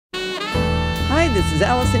Hi, this is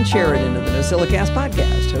Allison Sheridan of the NosillaCast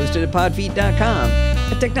podcast, hosted at podfeet.com,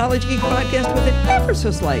 a technology geek podcast with an ever so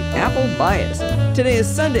slight Apple bias. Today is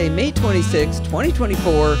Sunday, May 26,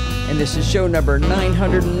 2024, and this is show number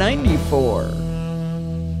 994.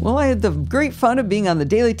 Well, I had the great fun of being on the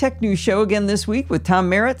Daily Tech News Show again this week with Tom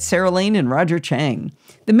Merritt, Sarah Lane, and Roger Chang.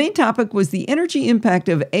 The main topic was the energy impact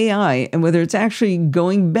of AI and whether it's actually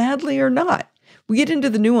going badly or not. We get into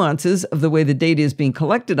the nuances of the way the data is being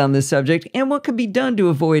collected on this subject and what can be done to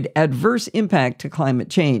avoid adverse impact to climate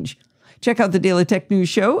change. Check out the Daily Tech News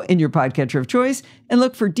Show in your podcatcher of choice and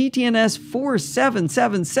look for DTNS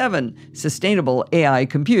 4777, Sustainable AI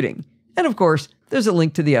Computing. And of course, there's a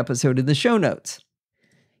link to the episode in the show notes.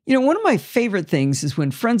 You know, one of my favorite things is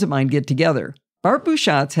when friends of mine get together. Bart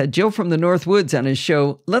Bouchats had Jill from the Northwoods on his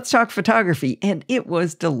show, Let's Talk Photography, and it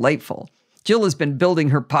was delightful. Jill has been building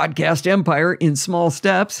her podcast empire in small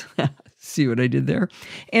steps. See what I did there?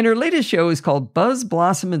 And her latest show is called Buzz,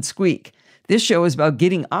 Blossom, and Squeak. This show is about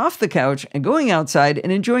getting off the couch and going outside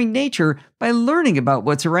and enjoying nature by learning about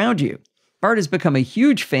what's around you. Bart has become a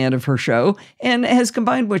huge fan of her show and has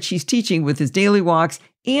combined what she's teaching with his daily walks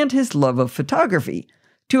and his love of photography.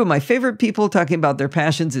 Two of my favorite people talking about their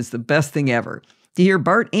passions is the best thing ever. To hear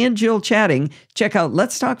Bart and Jill chatting, check out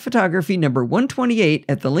Let's Talk Photography number 128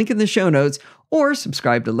 at the link in the show notes, or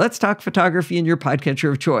subscribe to Let's Talk Photography in your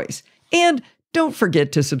podcatcher of choice. And don't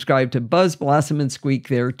forget to subscribe to Buzz, Blossom, and Squeak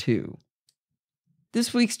there too.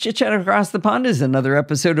 This week's Chit Chat Across the Pond is another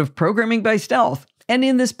episode of Programming by Stealth. And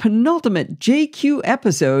in this penultimate JQ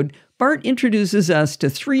episode, Bart introduces us to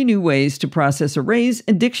 3 new ways to process arrays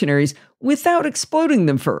and dictionaries without exploding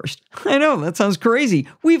them first. I know, that sounds crazy.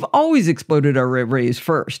 We've always exploded our arrays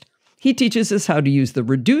first. He teaches us how to use the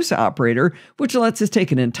reduce operator, which lets us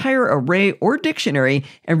take an entire array or dictionary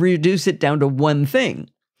and reduce it down to one thing.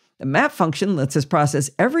 The map function lets us process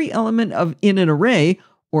every element in an array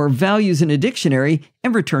or values in a dictionary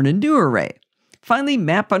and return a new array. Finally,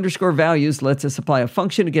 map_values lets us apply a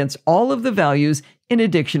function against all of the values in a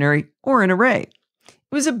dictionary or an array.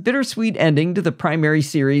 It was a bittersweet ending to the primary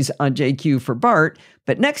series on JQ for Bart,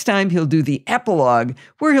 but next time he'll do the epilogue,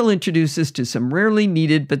 where he'll introduce us to some rarely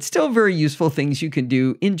needed but still very useful things you can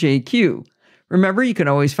do in JQ. Remember, you can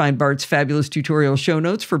always find Bart's fabulous tutorial show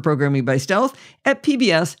notes for Programming by Stealth at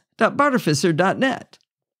pbs.bartificer.net.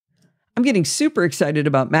 I'm getting super excited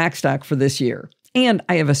about MacStock for this year. And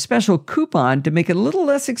I have a special coupon to make it a little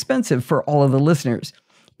less expensive for all of the listeners.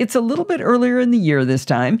 It's a little bit earlier in the year this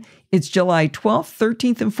time. It's July 12th,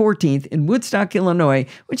 13th, and 14th in Woodstock, Illinois,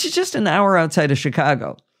 which is just an hour outside of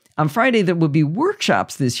Chicago. On Friday, there will be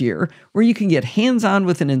workshops this year where you can get hands-on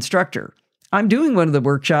with an instructor. I'm doing one of the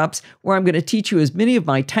workshops where I'm going to teach you as many of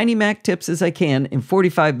my Tiny Mac tips as I can in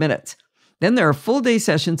 45 minutes. Then there are full-day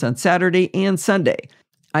sessions on Saturday and Sunday.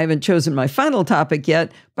 I haven't chosen my final topic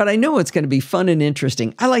yet, but I know it's going to be fun and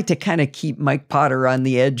interesting. I like to kind of keep Mike Potter on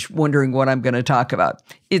the edge, wondering what I'm going to talk about.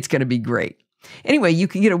 It's going to be great. Anyway, you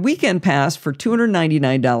can get a weekend pass for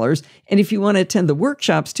 $299, and if you want to attend the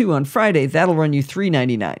workshops too on Friday, that'll run you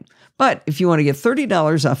 $399. But if you want to get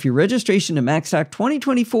 $30 off your registration to MacStock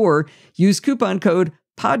 2024, use coupon code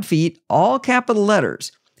PODFEET, all capital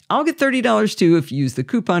letters. I'll get $30 too if you use the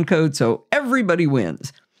coupon code, so everybody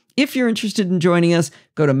wins. If you're interested in joining us,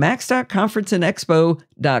 go to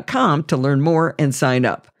macstockconferenceandexpo.com to learn more and sign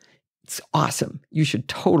up. It's awesome. You should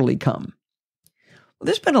totally come. Well,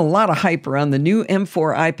 there's been a lot of hype around the new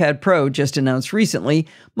M4 iPad Pro just announced recently,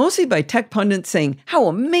 mostly by tech pundits saying how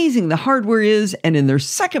amazing the hardware is and in their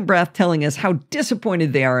second breath telling us how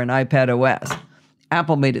disappointed they are in iPad OS.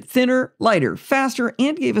 Apple made it thinner, lighter, faster,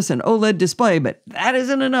 and gave us an OLED display, but that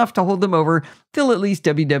isn't enough to hold them over till at least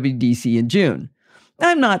WWDC in June.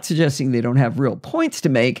 I'm not suggesting they don't have real points to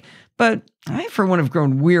make, but I, for one, have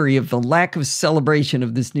grown weary of the lack of celebration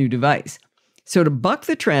of this new device. So to buck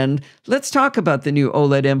the trend, let's talk about the new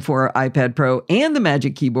OLED M4 iPad Pro and the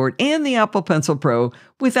Magic Keyboard and the Apple Pencil Pro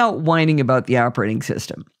without whining about the operating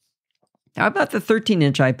system. Now, I bought the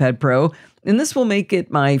 13-inch iPad Pro, and this will make it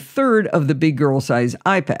my third of the big girl size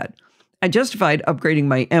iPad. I justified upgrading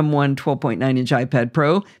my M1 12.9-inch iPad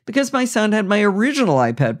Pro because my son had my original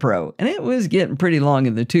iPad Pro, and it was getting pretty long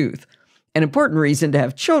in the tooth. An important reason to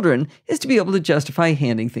have children is to be able to justify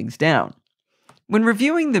handing things down. When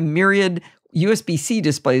reviewing the myriad USB-C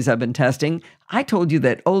displays I've been testing, I told you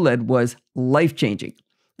that OLED was life-changing.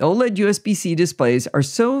 The OLED USB-C displays are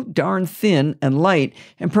so darn thin and light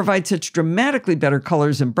and provide such dramatically better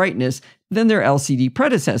colors and brightness than their LCD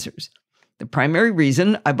predecessors. The primary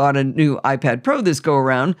reason I bought a new iPad Pro this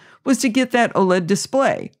go-around was to get that OLED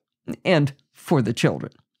display, and for the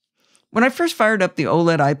children. When I first fired up the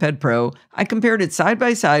OLED iPad Pro, I compared it side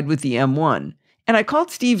by side with the M1, and I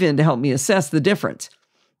called Steve in to help me assess the difference.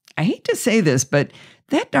 I hate to say this, but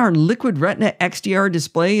that darn Liquid Retina XDR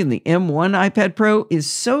display in the M1 iPad Pro is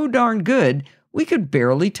so darn good, we could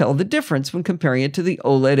barely tell the difference when comparing it to the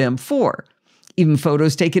OLED M4. Even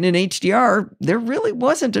photos taken in HDR, there really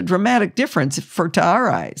wasn't a dramatic difference to our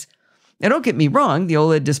eyes. Now, don't get me wrong, the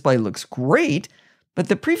OLED display looks great, but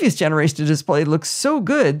the previous generation display looks so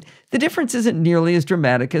good, the difference isn't nearly as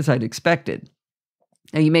dramatic as I'd expected.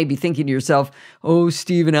 Now, you may be thinking to yourself, oh,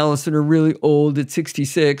 Steve and Allison are really old at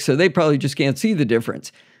 66, so they probably just can't see the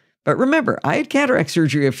difference. But remember, I had cataract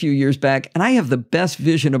surgery a few years back, and I have the best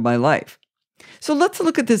vision of my life. So let's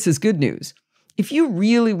look at this as good news. If you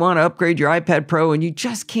really want to upgrade your iPad Pro and you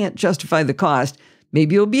just can't justify the cost,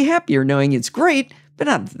 maybe you'll be happier knowing it's great, but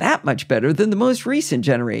not that much better than the most recent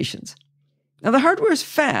generations. Now, the hardware is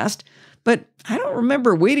fast, but I don't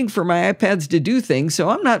remember waiting for my iPads to do things, so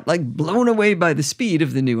I'm not blown away by the speed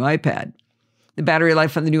of the new iPad. The battery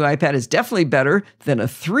life on the new iPad is definitely better than a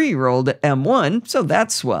 3-year-old M1, so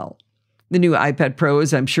that's swell. The new iPad Pro,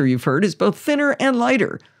 as I'm sure you've heard, is both thinner and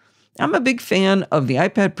lighter. I'm a big fan of the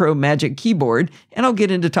iPad Pro Magic Keyboard, and I'll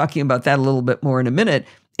get into talking about that a little bit more in a minute,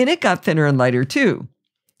 and it got thinner and lighter too.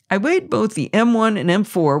 I weighed both the M1 and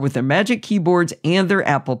M4 with their Magic Keyboards and their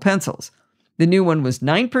Apple Pencils. The new one was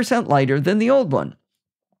 9% lighter than the old one.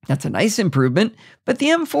 That's a nice improvement, but the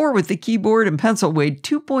M4 with the keyboard and pencil weighed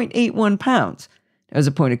 2.81 pounds. As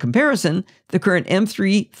a point of comparison, the current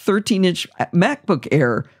M3 13-inch MacBook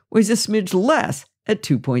Air weighs a smidge less at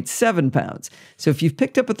 2.7 pounds. So if you've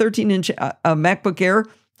picked up a 13-inch MacBook Air,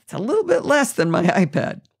 it's a little bit less than my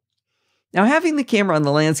iPad. Now, having the camera on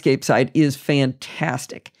the landscape side is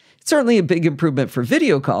fantastic. It's certainly a big improvement for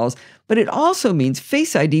video calls, but it also means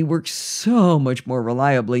Face ID works so much more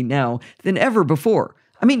reliably now than ever before.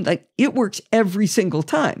 I mean, it works every single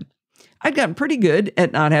time. I'd gotten pretty good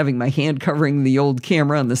at not having my hand covering the old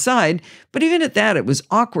camera on the side, but even at that, it was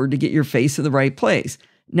awkward to get your face in the right place.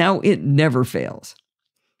 Now it never fails.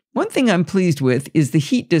 One thing I'm pleased with is the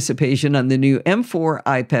heat dissipation on the new M4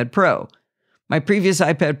 iPad Pro. My previous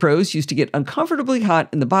iPad Pros used to get uncomfortably hot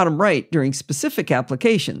in the bottom right during specific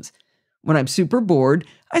applications. When I'm super bored,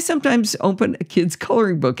 I sometimes open a kid's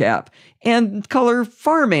coloring book app and color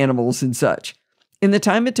farm animals and such. In the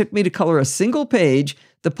time it took me to color a single page,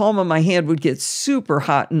 the palm of my hand would get super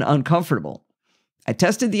hot and uncomfortable. I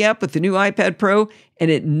tested the app with the new iPad Pro,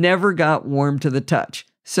 and it never got warm to the touch.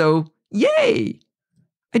 So, yay!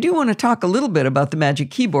 I do want to talk a little bit about the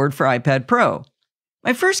Magic Keyboard for iPad Pro.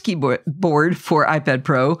 My first keyboard for iPad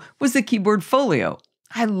Pro was the Keyboard Folio.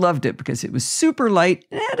 I loved it because it was super light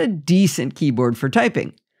and had a decent keyboard for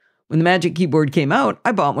typing. When the Magic Keyboard came out,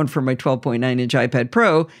 I bought one for my 12.9-inch iPad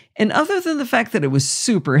Pro, and other than the fact that it was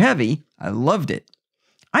super heavy, I loved it.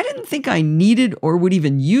 I didn't think I needed or would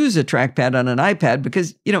even use a trackpad on an iPad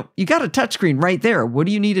because, you got a touchscreen right there. What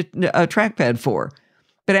do you need a trackpad for?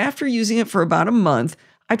 But after using it for about a month,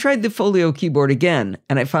 I tried the Folio keyboard again,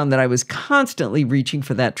 and I found that I was constantly reaching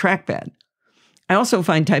for that trackpad. I also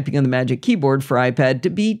find typing on the Magic Keyboard for iPad to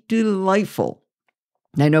be delightful.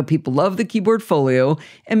 I know people love the Keyboard Folio,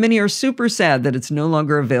 and many are super sad that it's no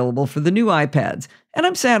longer available for the new iPads, and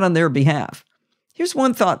I'm sad on their behalf. Here's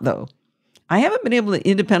one thought, though. I haven't been able to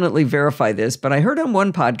independently verify this, but I heard on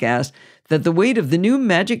one podcast that the weight of the new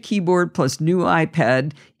Magic Keyboard plus new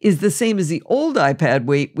iPad is the same as the old iPad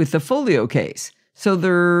weight with the Folio case. So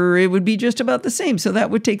it would be just about the same. So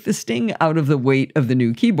that would take the sting out of the weight of the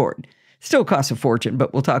new keyboard. Still costs a fortune,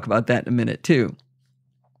 but we'll talk about that in a minute too.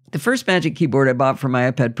 The first Magic Keyboard I bought for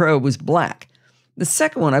my iPad Pro was black. The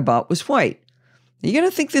second one I bought was white. You're going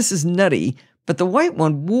to think this is nutty, but the white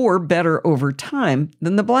one wore better over time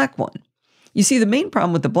than the black one. You see, the main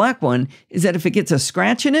problem with the black one is that if it gets a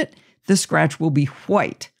scratch in it, the scratch will be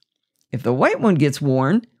white. If the white one gets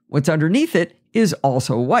worn, what's underneath it is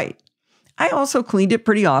also white. I also cleaned it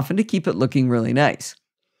pretty often to keep it looking really nice.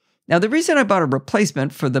 Now, the reason I bought a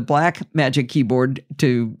replacement for the black Magic Keyboard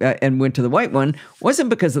and went to the white one wasn't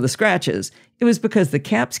because of the scratches. It was because the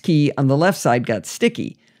caps key on the left side got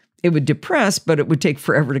sticky. It would depress, but it would take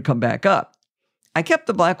forever to come back up. I kept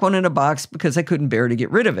the black one in a box because I couldn't bear to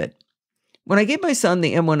get rid of it. When I gave my son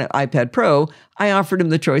the M1 iPad Pro, I offered him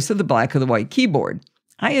the choice of the black or the white keyboard.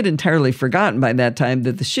 I had entirely forgotten by that time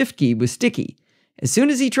that the shift key was sticky. As soon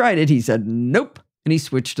as he tried it, he said, nope, and he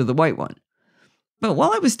switched to the white one. But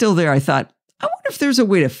while I was still there, I thought, I wonder if there's a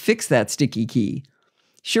way to fix that sticky key.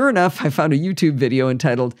 Sure enough, I found a YouTube video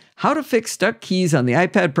entitled, How to Fix Stuck Keys on the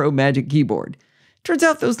iPad Pro Magic Keyboard. Turns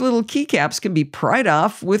out those little keycaps can be pried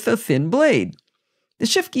off with a thin blade. The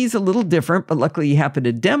shift key is a little different, but luckily he happened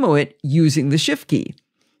to demo it using the shift key.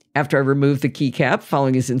 After I removed the keycap,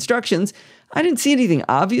 following his instructions, I didn't see anything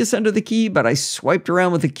obvious under the key, but I swiped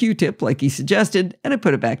around with a Q-tip like he suggested, and I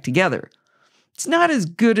put it back together. It's not as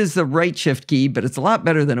good as the right shift key, but it's a lot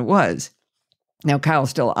better than it was. Now, Kyle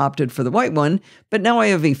still opted for the white one, but now I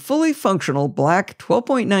have a fully functional black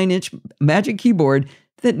 12.9-inch Magic Keyboard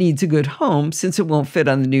that needs a good home since it won't fit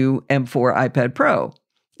on the new M4 iPad Pro.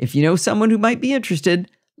 If you know someone who might be interested,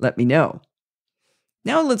 let me know.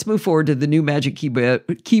 Now let's move forward to the new Magic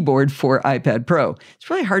Keyboard for iPad Pro. It's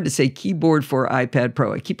really hard to say keyboard for iPad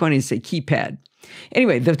Pro. I keep wanting to say keypad.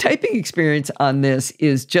 Anyway, the typing experience on this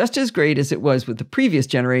is just as great as it was with the previous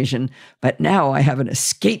generation, but now I have an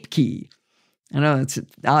escape key. I know it's an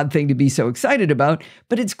odd thing to be so excited about,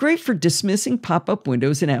 but it's great for dismissing pop-up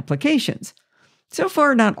windows and applications. So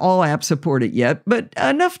far, not all apps support it yet, but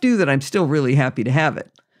enough do that I'm still really happy to have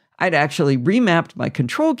it. I'd actually remapped my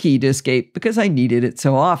control key to escape because I needed it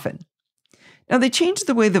so often. Now, they changed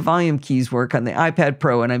the way the volume keys work on the iPad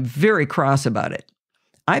Pro, and I'm very cross about it.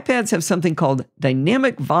 iPads have something called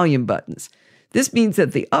dynamic volume buttons. This means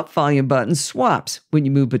that the up volume button swaps when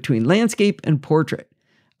you move between landscape and portrait.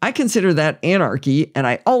 I consider that anarchy, and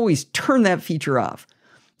I always turn that feature off.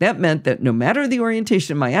 That meant that no matter the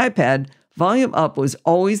orientation of my iPad, volume up was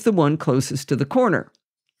always the one closest to the corner.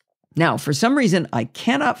 Now, for some reason, I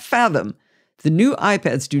cannot fathom the new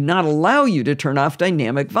iPads do not allow you to turn off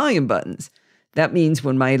dynamic volume buttons. That means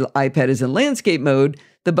when my iPad is in landscape mode,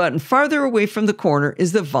 the button farther away from the corner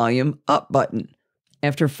is the volume up button.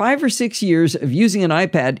 After 5 or 6 years of using an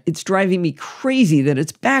iPad, it's driving me crazy that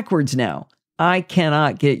it's backwards now. I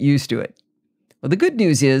cannot get used to it. Well, the good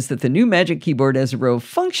news is that the new Magic Keyboard has a row of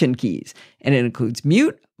function keys, and it includes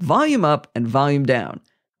mute, volume up, and volume down.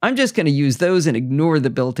 I'm just going to use those and ignore the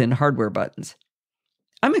built-in hardware buttons.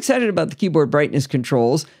 I'm excited about the keyboard brightness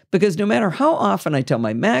controls because no matter how often I tell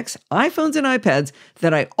my Macs, iPhones, and iPads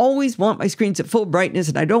that I always want my screens at full brightness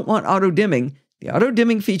and I don't want auto-dimming, the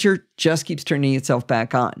auto-dimming feature just keeps turning itself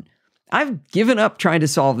back on. I've given up trying to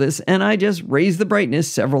solve this, and I just raise the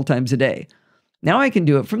brightness several times a day. Now I can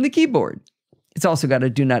do it from the keyboard. It's also got a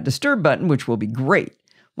Do Not Disturb button, which will be great.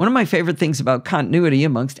 One of my favorite things about continuity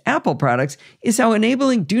amongst Apple products is how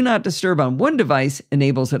enabling Do Not Disturb on one device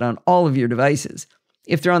enables it on all of your devices,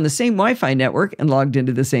 if they're on the same Wi-Fi network and logged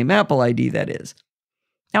into the same Apple ID, that is.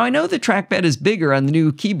 Now, I know the trackpad is bigger on the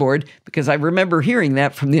new keyboard because I remember hearing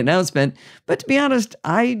that from the announcement, but to be honest,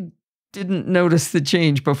 I didn't notice the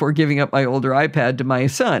change before giving up my older iPad to my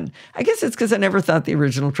son. I guess it's because I never thought the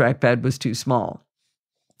original trackpad was too small.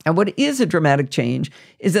 And what is a dramatic change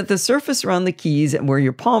is that the surface around the keys and where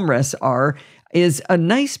your palm rests are is a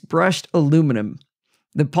nice brushed aluminum.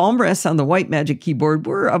 The palm rests on the white Magic Keyboard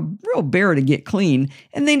were a real bear to get clean,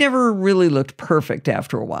 and they never really looked perfect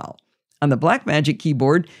after a while. On the black Magic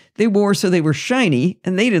Keyboard, they wore so they were shiny,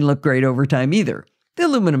 and they didn't look great over time either. The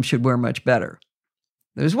aluminum should wear much better.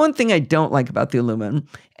 There's one thing I don't like about the aluminum,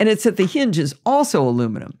 and it's that the hinge is also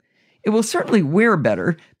aluminum. It will certainly wear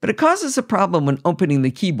better, but it causes a problem when opening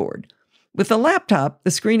the keyboard. With a laptop,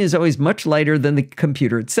 the screen is always much lighter than the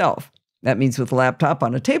computer itself. That means with a laptop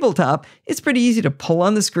on a tabletop, it's pretty easy to pull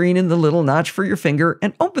on the screen in the little notch for your finger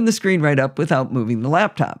and open the screen right up without moving the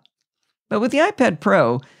laptop. But with the iPad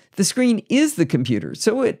Pro, the screen is the computer,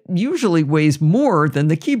 so it usually weighs more than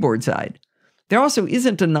the keyboard side. There also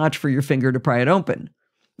isn't a notch for your finger to pry it open.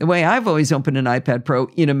 The way I've always opened an iPad Pro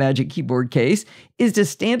in a Magic Keyboard case is to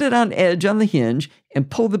stand it on edge on the hinge and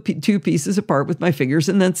pull the two pieces apart with my fingers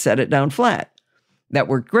and then set it down flat. That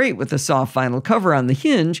worked great with a soft vinyl cover on the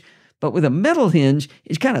hinge, but with a metal hinge,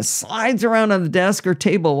 it kind of slides around on the desk or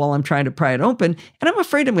table while I'm trying to pry it open, and I'm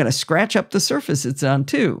afraid I'm going to scratch up the surface it's on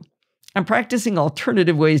too. I'm practicing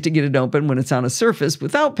alternative ways to get it open when it's on a surface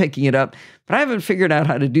without picking it up, but I haven't figured out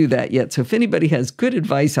how to do that yet, so if anybody has good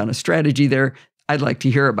advice on a strategy there, I'd like to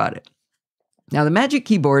hear about it. Now, the Magic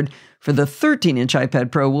Keyboard for the 13-inch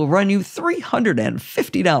iPad Pro will run you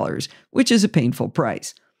 $350, which is a painful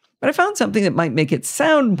price. But I found something that might make it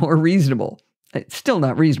sound more reasonable. It's still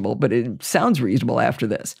not reasonable, but it sounds reasonable after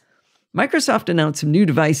this. Microsoft announced some new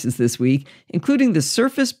devices this week, including the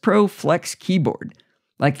Surface Pro Flex keyboard.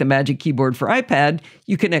 Like the Magic Keyboard for iPad,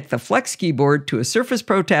 you connect the Flex keyboard to a Surface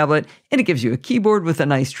Pro tablet, and it gives you a keyboard with a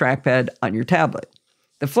nice trackpad on your tablet.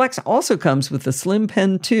 The Flex also comes with the Slim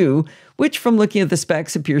Pen 2, which from looking at the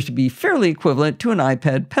specs appears to be fairly equivalent to an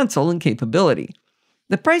iPad Pencil in capability.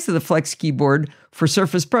 The price of the Flex keyboard for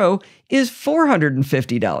Surface Pro is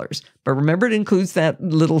 $450, but remember it includes that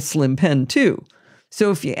little Slim Pen too.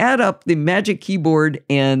 So if you add up the Magic Keyboard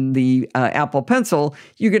and the Apple Pencil,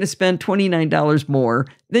 you're going to spend $29 more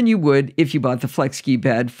than you would if you bought the Flex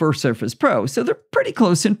keypad for Surface Pro, so they're pretty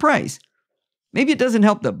close in price. Maybe it doesn't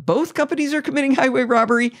help that both companies are committing highway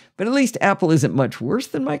robbery, but at least Apple isn't much worse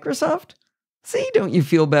than Microsoft. See, don't you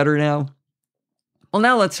feel better now? Well,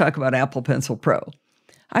 now let's talk about Apple Pencil Pro.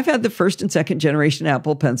 I've had the first and second generation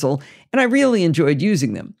Apple Pencil, and I really enjoyed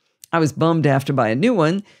using them. I was bummed to have to buy a new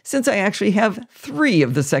one, since I actually have 3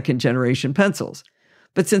 of the second generation pencils.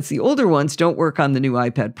 But since the older ones don't work on the new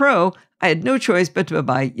iPad Pro, I had no choice but to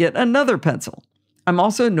buy yet another pencil. I'm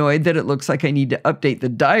also annoyed that it looks like I need to update the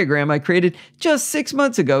diagram I created just 6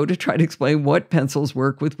 months ago to try to explain what pencils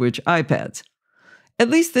work with which iPads. At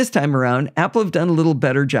least this time around, Apple have done a little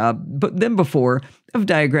better job than before of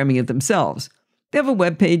diagramming it themselves. They have a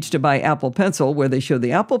web page to buy Apple Pencil where they show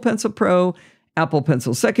the Apple Pencil Pro, Apple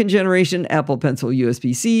Pencil second generation, Apple Pencil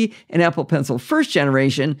USB-C, and Apple Pencil first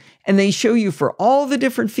generation, and they show you for all the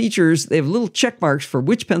different features, they have little check marks for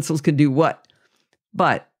which pencils can do what.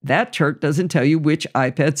 But that chart doesn't tell you which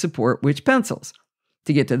iPads support which pencils.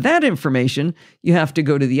 To get to that information, you have to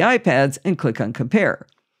go to the iPads and click on Compare.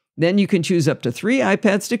 Then you can choose up to 3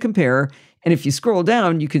 iPads to compare, and if you scroll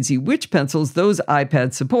down, you can see which pencils those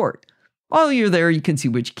iPads support. While you're there, you can see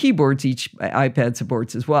which keyboards each iPad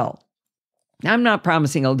supports as well. Now, I'm not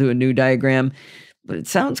promising I'll do a new diagram, but it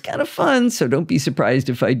sounds kind of fun, so don't be surprised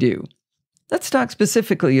if I do. Let's talk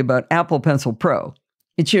specifically about Apple Pencil Pro.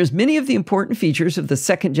 It shares many of the important features of the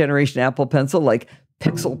second generation Apple Pencil, like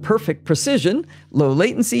pixel perfect precision, low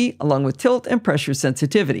latency, along with tilt and pressure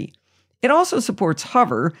sensitivity. It also supports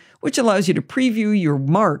hover, which allows you to preview your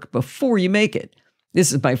mark before you make it.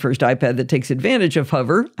 This is my first iPad that takes advantage of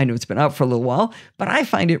hover. I know it's been out for a little while, but I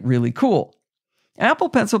find it really cool. Apple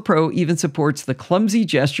Pencil Pro even supports the clumsy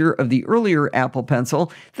gesture of the earlier Apple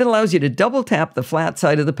Pencil that allows you to double tap the flat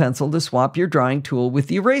side of the pencil to swap your drawing tool with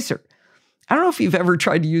the eraser. I don't know if you've ever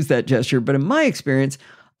tried to use that gesture, but in my experience,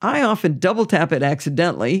 I often double tap it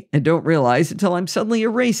accidentally and don't realize until I'm suddenly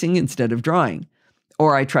erasing instead of drawing.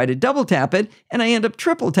 Or I try to double tap it and I end up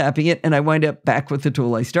triple tapping it and I wind up back with the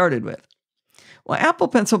tool I started with. Well, Apple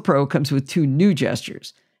Pencil Pro comes with 2 new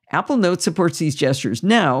gestures. Apple Notes supports these gestures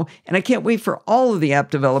now, and I can't wait for all of the app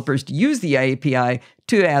developers to use the API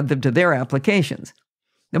to add them to their applications.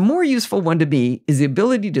 The more useful one to me is the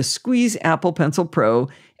ability to squeeze Apple Pencil Pro,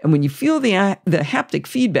 and when you feel the haptic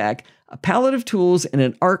feedback, a palette of tools and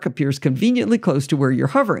an arc appears conveniently close to where you're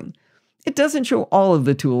hovering. It doesn't show all of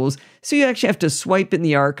the tools, so you actually have to swipe in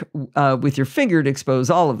the arc with your finger to expose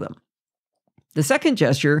all of them. The second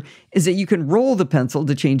gesture is that you can roll the pencil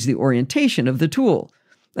to change the orientation of the tool.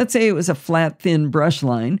 Let's say it was a flat, thin brush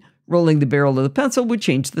line. Rolling the barrel of the pencil would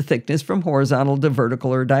change the thickness from horizontal to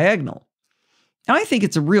vertical or diagonal. Now, I think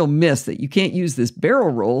it's a real miss that you can't use this barrel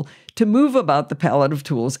roll to move about the palette of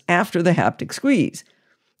tools after the haptic squeeze.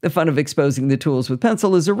 The fun of exposing the tools with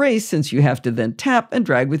pencil is erased since you have to then tap and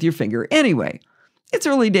drag with your finger anyway. It's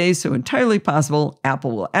early days, so entirely possible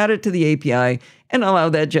Apple will add it to the API and allow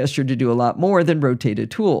that gesture to do a lot more than rotate a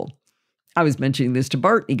tool. I was mentioning this to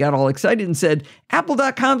Bart, and he got all excited and said,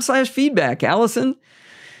 apple.com/feedback, Allison.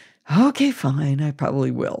 Okay, fine, I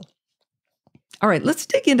probably will. All right, let's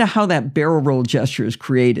dig into how that barrel roll gesture is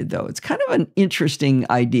created, though. It's kind of an interesting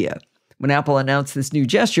idea. When Apple announced this new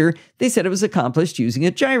gesture, they said it was accomplished using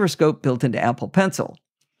a gyroscope built into Apple Pencil.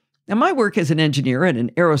 Now, my work as an engineer at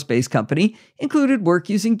an aerospace company included work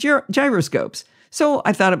using gyroscopes, so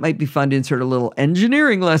I thought it might be fun to insert a little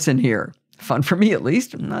engineering lesson here. Fun for me, at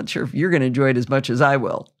least. I'm not sure if you're going to enjoy it as much as I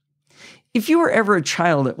will. If you were ever a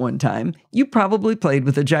child at one time, you probably played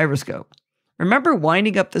with a gyroscope. Remember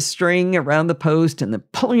winding up the string around the post and then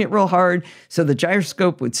pulling it real hard so the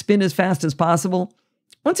gyroscope would spin as fast as possible?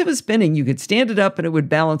 Once it was spinning, you could stand it up and it would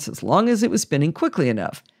balance as long as it was spinning quickly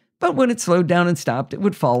enough. But when it slowed down and stopped, it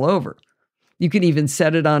would fall over. You could even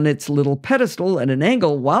set it on its little pedestal at an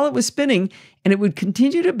angle while it was spinning, and it would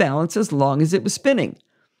continue to balance as long as it was spinning.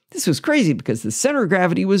 This was crazy because the center of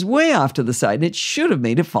gravity was way off to the side and it should have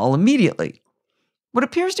made it fall immediately. What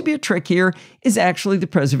appears to be a trick here is actually the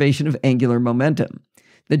preservation of angular momentum.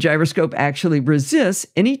 The gyroscope actually resists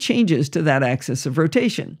any changes to that axis of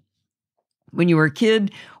rotation. When you were a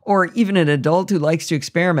kid or even an adult who likes to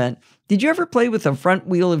experiment, did you ever play with the front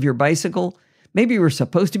wheel of your bicycle? Maybe you were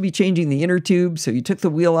supposed to be changing the inner tube, so you took the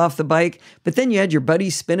wheel off the bike, but then you had your buddy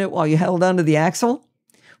spin it while you held onto the axle?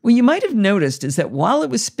 What you might have noticed is that while it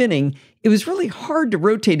was spinning, it was really hard to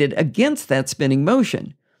rotate it against that spinning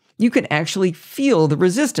motion. You can actually feel the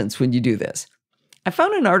resistance when you do this. I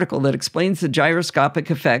found an article that explains the gyroscopic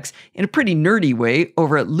effects in a pretty nerdy way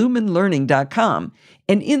over at lumenlearning.com.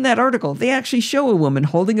 And in that article, they actually show a woman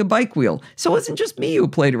holding a bike wheel. So it wasn't just me who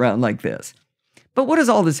played around like this. But what does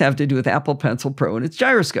all this have to do with Apple Pencil Pro and its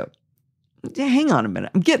gyroscope? Hang on a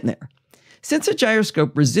minute, I'm getting there. Since a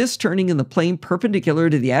gyroscope resists turning in the plane perpendicular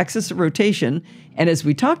to the axis of rotation, and as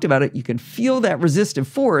we talked about it, you can feel that resistive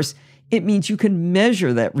force, it means you can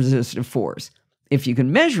measure that resistive force. If you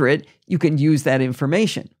can measure it, you can use that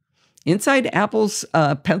information. Inside Apple's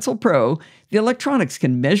Pencil Pro, the electronics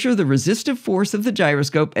can measure the resistive force of the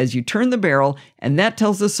gyroscope as you turn the barrel, and that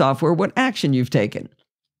tells the software what action you've taken.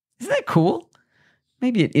 Isn't that cool?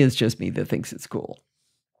 Maybe it is just me that thinks it's cool.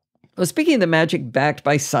 Well, speaking of the magic backed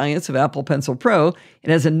by science of Apple Pencil Pro, it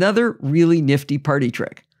has another really nifty party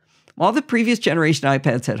trick. While the previous generation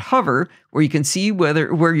iPads had hover, where you can see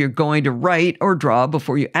where you're going to write or draw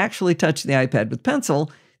before you actually touch the iPad with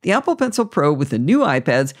pencil, the Apple Pencil Pro with the new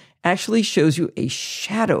iPads actually shows you a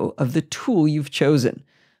shadow of the tool you've chosen.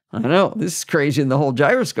 I know, this is crazy in the whole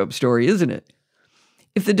gyroscope story, isn't it?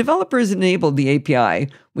 If the developer has enabled the API,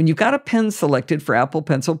 when you've got a pen selected for Apple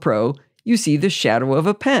Pencil Pro, you see the shadow of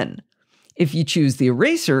a pen. If you choose the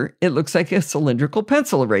eraser, it looks like a cylindrical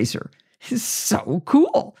pencil eraser. It's so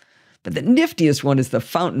cool. But the niftiest one is the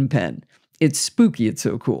fountain pen. It's spooky, it's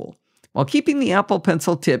so cool. While keeping the Apple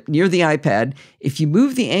Pencil tip near the iPad, if you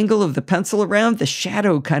move the angle of the pencil around, the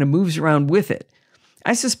shadow kind of moves around with it.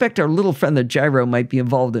 I suspect our little friend the gyro might be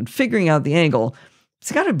involved in figuring out the angle.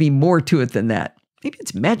 It's got to be more to it than that. Maybe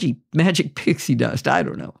it's magic pixie dust, I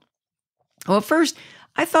don't know. Well, at first,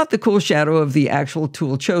 I thought the cool shadow of the actual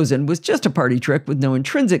tool chosen was just a party trick with no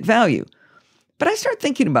intrinsic value. But I started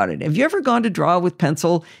thinking about it. Have you ever gone to draw with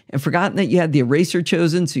pencil and forgotten that you had the eraser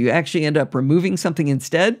chosen, so you actually end up removing something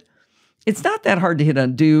instead? It's not that hard to hit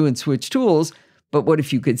undo and switch tools, but what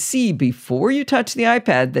if you could see before you touch the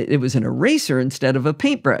iPad that it was an eraser instead of a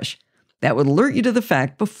paintbrush? That would alert you to the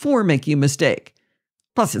fact before making a mistake.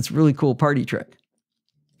 Plus, it's a really cool party trick.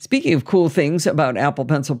 Speaking of cool things about Apple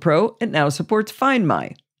Pencil Pro, it now supports Find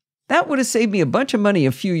My. That would have saved me a bunch of money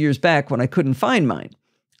a few years back when I couldn't find mine.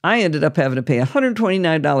 I ended up having to pay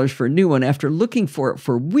 $129 for a new one after looking for it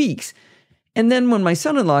for weeks. And then when my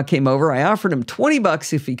son-in-law came over, I offered him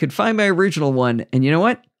 $20 if he could find my original one. And you know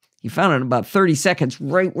what? He found it in about 30 seconds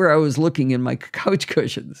right where I was looking in my couch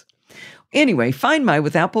cushions. Anyway, Find My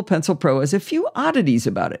with Apple Pencil Pro has a few oddities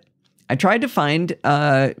about it. I tried to find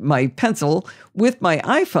my pencil with my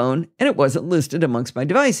iPhone, and it wasn't listed amongst my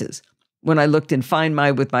devices. When I looked in Find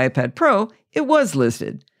My with my iPad Pro, it was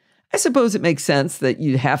listed. I suppose it makes sense that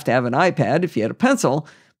you'd have to have an iPad if you had a pencil,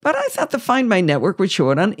 but I thought the Find My network would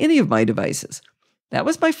show it on any of my devices. That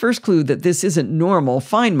was my first clue that this isn't normal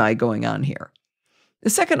Find My going on here. The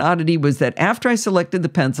second oddity was that after I selected the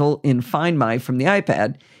pencil in Find My from the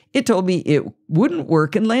iPad, it told me it wouldn't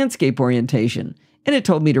work in landscape orientation, and it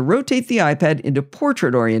told me to rotate the iPad into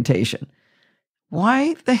portrait orientation.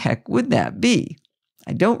 Why the heck would that be?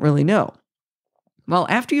 I don't really know. Well,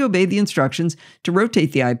 after you obey the instructions to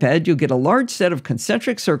rotate the iPad, you'll get a large set of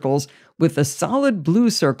concentric circles with a solid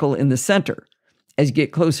blue circle in the center. As you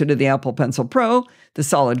get closer to the Apple Pencil Pro, the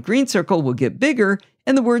solid green circle will get bigger,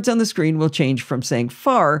 and the words on the screen will change from saying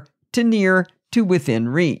far to near to within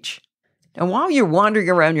reach. And while you're wandering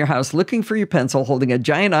around your house looking for your pencil holding a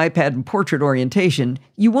giant iPad in portrait orientation,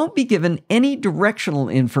 you won't be given any directional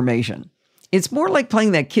information. It's more like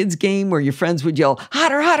playing that kid's game where your friends would yell,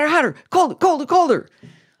 hotter, hotter, hotter, colder, colder, colder.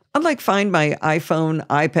 Unlike Find My iPhone,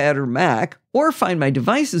 iPad, or Mac, or Find My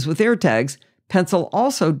devices with AirTags, Pencil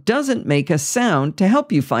also doesn't make a sound to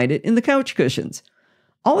help you find it in the couch cushions.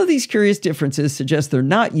 All of these curious differences suggest they're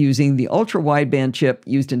not using the ultra-wideband chip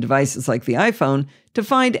used in devices like the iPhone to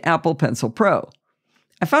find Apple Pencil Pro.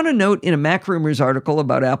 I found a note in a Mac Rumors article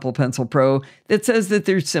about Apple Pencil Pro that says that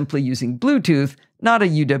they're simply using Bluetooth, not a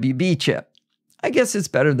UWB chip. I guess it's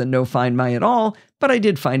better than no Find My at all, but I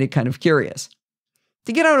did find it kind of curious.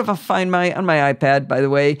 To get out of a Find My on my iPad, by the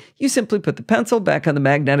way, you simply put the pencil back on the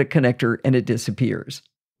magnetic connector and it disappears.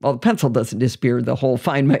 Well, the pencil doesn't disappear, the whole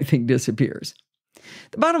Find My thing disappears.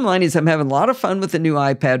 The bottom line is I'm having a lot of fun with the new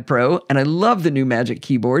iPad Pro, and I love the new Magic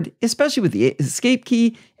Keyboard, especially with the Escape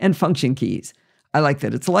key and Function keys. I like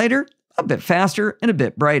that it's lighter, a bit faster, and a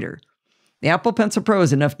bit brighter. The Apple Pencil Pro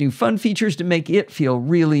has enough new fun features to make it feel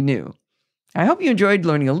really new. I hope you enjoyed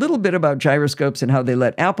learning a little bit about gyroscopes and how they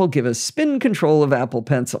let Apple give us spin control of Apple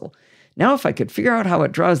Pencil. Now, if I could figure out how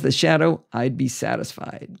it draws the shadow, I'd be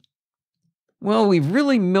satisfied. Well, we've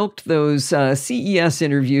really milked those CES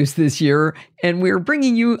interviews this year, and we're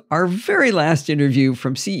bringing you our very last interview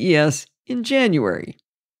from CES in January.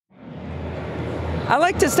 I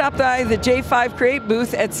like to stop by the J5 Create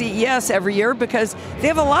booth at CES every year because they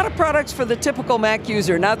have a lot of products for the typical Mac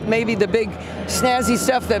user, not maybe the big snazzy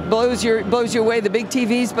stuff that blows you away, the big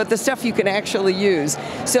TVs, but the stuff you can actually use.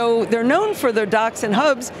 So they're known for their docks and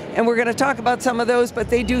hubs, and we're going to talk about some of those, but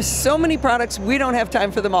they do so many products, we don't have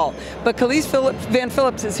time for them all. But Khalees Van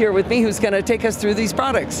Phillips is here with me, who's going to take us through these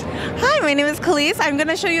products. Hi, my name is Khalees. I'm going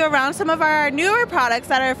to show you around some of our newer products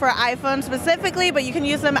that are for iPhone specifically, but you can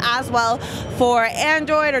use them as well for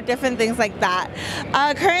Android or different things like that.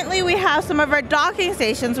 Currently, we have some of our docking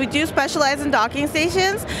stations. We do specialize in docking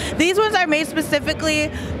stations. These ones are made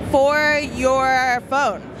specifically for your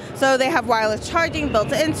phone. So they have wireless charging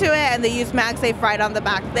built into it, and they use MagSafe right on the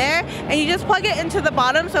back there. And you just plug it into the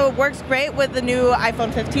bottom, so it works great with the new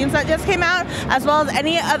iPhone 15s that just came out, as well as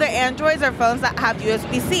any other Androids or phones that have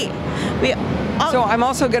USB-C. So I'm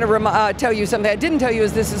also going to tell you something I didn't tell you,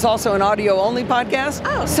 is this is also an audio-only podcast.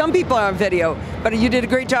 Oh. Some people are on video, but you did a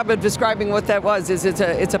great job of describing what that was.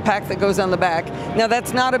 It's a pack that goes on the back. Now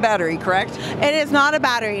that's not a battery, correct? It is not a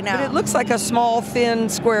battery, no. But it looks like a small, thin,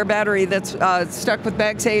 square battery that's stuck with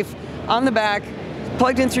MagSafe on the back,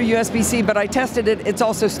 plugged in through USB-C, but I tested it. It's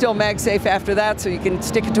also still MagSafe after that, so you can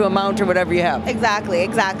stick it to a mount or whatever you have. Exactly,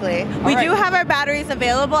 exactly. We do have our batteries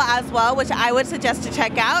available as well, which I would suggest to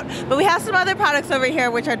check out, but we have some other products over here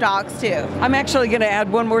which are docks too. I'm actually going to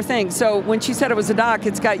add one more thing. So when she said it was a dock,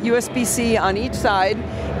 it's got USB-C on each side,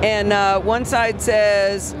 and one side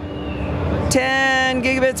says 10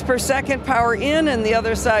 gigabits per second power in, and the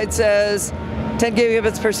other side says 10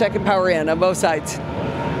 gigabits per second power in on both sides.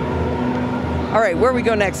 All right, where we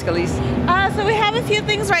go next, Khalees? So we have a few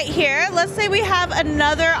things right here. Let's say we have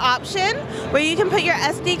another option where you can put your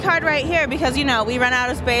SD card right here, because you know we run out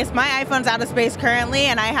of space. My iPhone's out of space currently,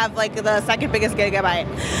 and I have like the second biggest gigabyte.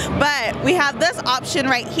 But we have this option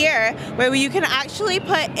right here where you can actually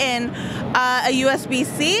put in a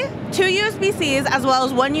USB-C, 2 USB-Cs, as well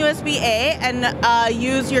as 1 USB-A, and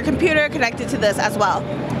use your computer connected to this as well.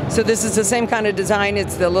 So this is the same kind of design.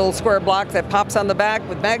 It's the little square block that pops on the back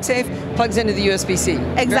with MagSafe, plugs into the USB-C.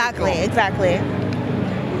 Exactly, cool. Exactly.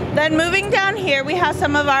 Then moving down here, we have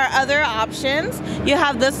some of our other options. You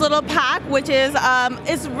have this little pack, which is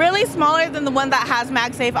it's really smaller than the one that has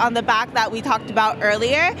MagSafe on the back that we talked about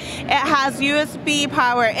earlier. It has USB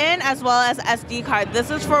power in as well as SD card.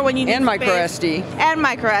 This is for when you need and micro space. SD. And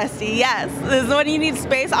micro SD, yes. This is when you need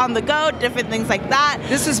space on the go, different things like that.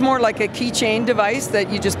 This is more like a keychain device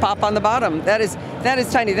that you just pop on the bottom. That is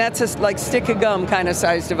tiny. That's a like stick of gum kind of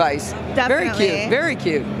size device. Definitely. Very cute. Very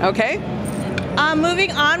cute. Okay.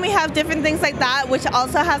 Moving on, we have different things like that, which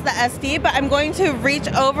also has the SD, but I'm going to reach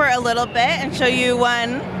over a little bit and show you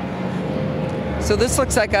one. So this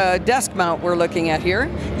looks like a desk mount we're looking at here.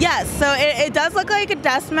 Yes, so it does look like a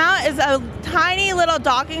desk mount. It's a tiny little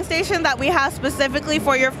docking station that we have specifically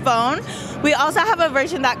for your phone. We also have a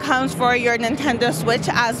version that comes for your Nintendo Switch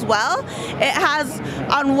as well. It has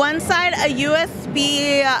on one side a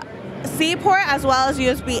USB-C port as well as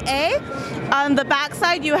USB-A. On the back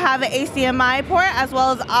side, you have an HDMI port as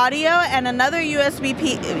well as audio and another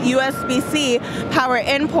USB-C power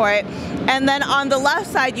in port. And then on the left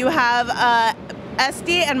side, you have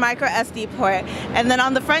SD and micro SD port. And then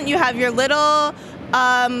on the front, you have your little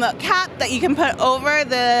cap that you can put over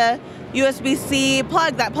the USB-C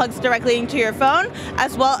plug that plugs directly into your phone,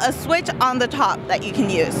 as well as a switch on the top that you can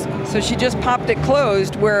use. So she just popped it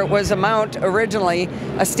closed where it was a mount originally,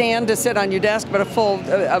 a stand to sit on your desk, but a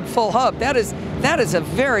full hub. That is a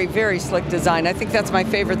very, very slick design. I think that's my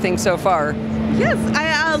favorite thing so far. Yes,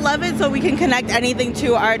 I love it, so we can connect anything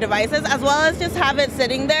to our devices, as well as just have it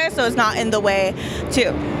sitting there so it's not in the way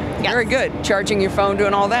too. Yes. Very good. Charging your phone,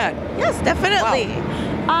 doing all that. Yes, definitely. Wow.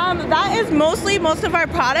 That is mostly most of our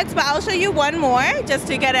products, but I'll show you one more just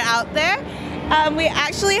to get it out there. We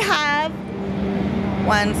actually have,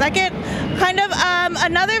 one second, kind of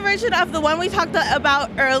another version of the one we talked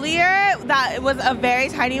about earlier that was a very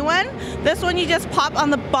tiny one. This one you just pop on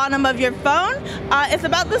the bottom of your phone. It's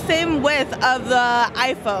about the same width of the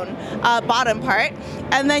iPhone bottom part.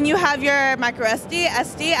 And then you have your micro SD,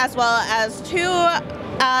 as well as 2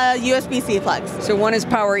 USB-C plugs. So one is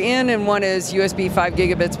power in and one is USB 5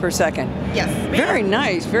 gigabits per second. Yes. Very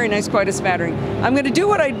nice, quite a smattering. I'm going to do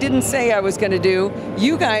what I didn't say I was going to do.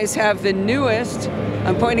 You guys have the newest,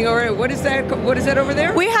 I'm pointing over, what is that over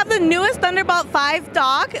there? We have the newest Thunderbolt 5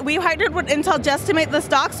 dock. We partnered with Intel just to make this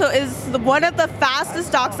dock, so it's one of the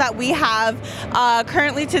fastest docks that we have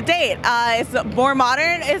currently to date. It's more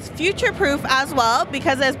modern, it's future-proof as well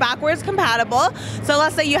because it's backwards compatible. So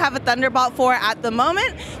let's say you have a Thunderbolt 4 at the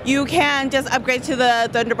moment, you can just upgrade to the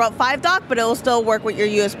Thunderbolt 5 dock, but it will still work with your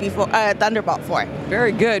USB Thunderbolt 4.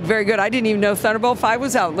 Very good, very good. I didn't even know Thunderbolt 5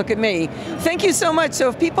 was out. Look at me. Thank you so much. So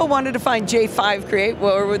if people wanted to find J5 Create,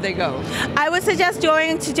 where would they go? I would suggest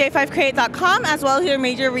going to j5create.com as well as your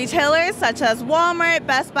major retailers such as Walmart,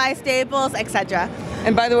 Best Buy, Staples, etc.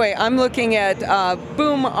 And by the way, I'm looking at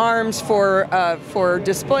boom arms for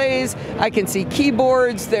displays. I can see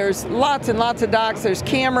keyboards. There's lots and lots of docks. There's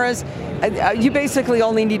cameras. You basically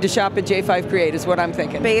only need to shop at J5 Create is what I'm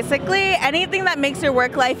thinking. Basically, anything that makes your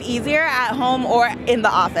work life easier at home or in the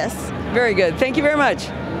office. Very good. Thank you very much.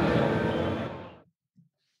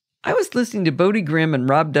 I was listening to Bodie Grimm and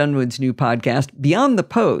Rob Dunwood's new podcast, Beyond the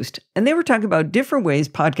Post, and they were talking about different ways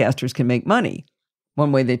podcasters can make money.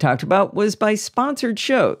 One way they talked about was by sponsored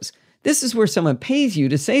shows. This is where someone pays you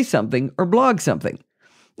to say something or blog something.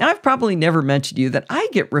 Now, I've probably never mentioned to you that I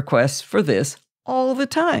get requests for this all the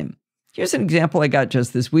time. Here's an example I got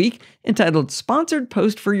just this week, entitled Sponsored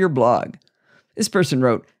Post for Your Blog. This person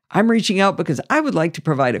wrote, I'm reaching out because I would like to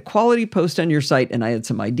provide a quality post on your site and I had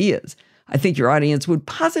some ideas. I think your audience would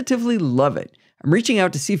positively love it. I'm reaching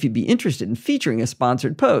out to see if you'd be interested in featuring a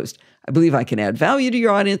sponsored post. I believe I can add value to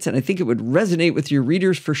your audience and I think it would resonate with your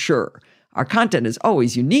readers for sure. Our content is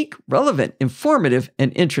always unique, relevant, informative,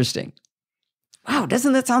 and interesting. Wow,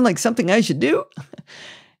 doesn't that sound like something I should do?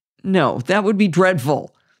 No, that would be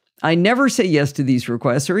dreadful. I never say yes to these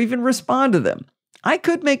requests or even respond to them. I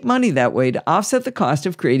could make money that way to offset the cost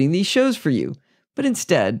of creating these shows for you, but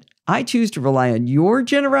instead, I choose to rely on your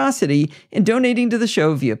generosity in donating to the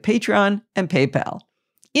show via Patreon and PayPal.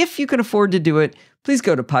 If you can afford to do it, please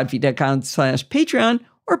go to podfeet.com/Patreon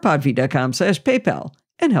or podfeet.com/PayPal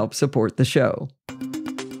and help support the show.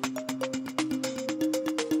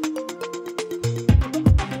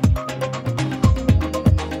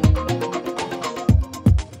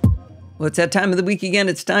 Well, it's that time of the week again.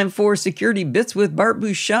 It's time for Security Bits with Bart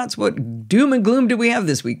Bouchats. What doom and gloom do we have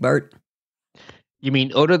this week, Bart? You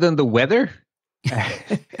mean other than the weather?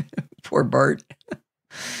 Poor Bart.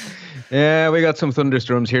 Yeah, we got some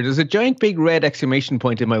thunderstorms here. There's a giant big red exclamation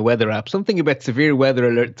point in my weather app. Something about severe weather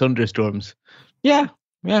alert thunderstorms. Yeah,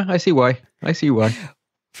 I see why.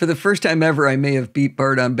 For the first time ever, I may have beat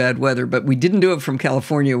Bart on bad weather, but we didn't do it from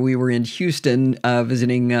California. We were in Houston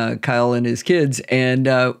visiting Kyle and his kids, and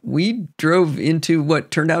we drove into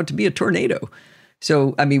what turned out to be a tornado.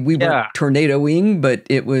 So, I mean, we were tornadoing, but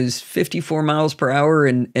it was 54 miles per hour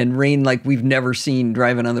and rain like we've never seen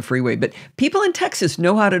driving on the freeway. But people in Texas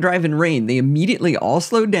know how to drive in rain. They immediately all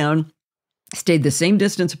slowed down, stayed the same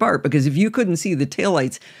distance apart, because if you couldn't see the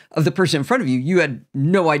taillights of the person in front of you, you had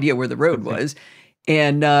no idea where the road was.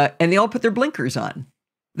 And they all put their blinkers on.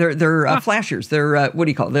 They're flashers. They're, what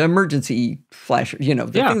do you call it? The emergency flasher, the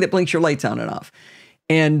thing that blinks your lights on and off.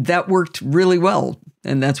 And that worked really well.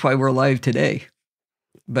 And that's why we're alive today.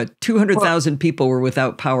 But 200,000 people were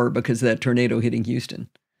without power because of that tornado hitting Houston.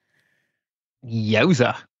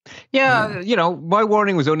 Yowza. Yeah, my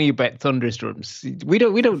warning was only about thunderstorms. We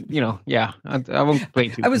don't, I won't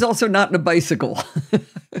complain too much. I was also not in a bicycle.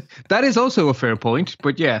 That is also a fair point,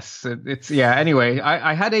 but yes, anyway,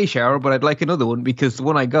 I had a shower, but I'd like another one because the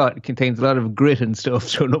one I got contains a lot of grit and stuff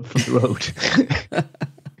thrown up from the road.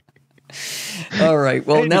 All right.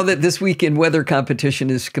 Well, now that this week in weather competition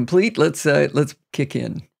is complete, let's kick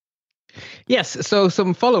in. Yes. So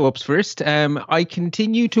some follow-ups first. I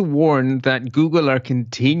continue to warn that Google are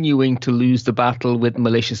continuing to lose the battle with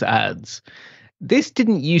malicious ads. This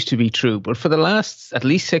didn't used to be true, but for the last at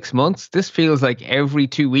least 6 months, this feels like every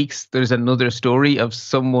 2 weeks there's another story of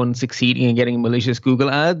someone succeeding in getting malicious Google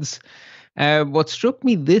ads. What struck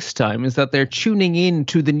me this time is that they're tuning in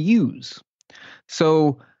to the news.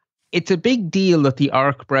 So it's a big deal that the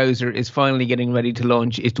Arc browser is finally getting ready to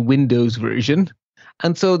launch its Windows version.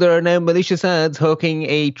 And so there are now malicious ads hooking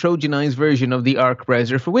a Trojanized version of the Arc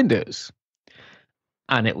browser for Windows.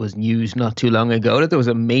 And it was news not too long ago that there was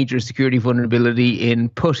a major security vulnerability in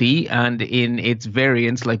PuTTY and in its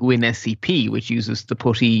variants like WinSCP, which uses the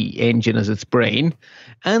PuTTY engine as its brain.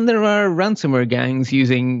 And there are ransomware gangs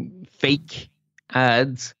using fake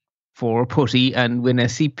ads for PuTTY and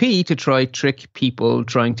WinSCP to try trick people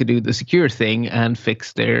trying to do the secure thing and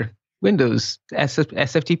fix their Windows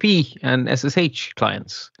SFTP and SSH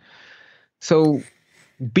clients. So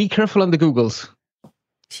be careful on the Googles.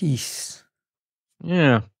 Jeez.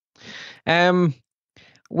 Yeah.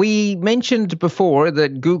 We mentioned before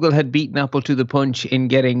that Google had beaten Apple to the punch in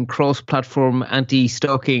getting cross-platform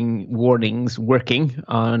anti-stalking warnings working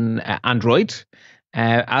on Android.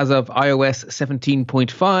 As of iOS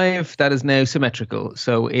 17.5, that is now symmetrical.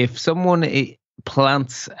 So if someone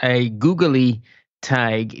plants a googly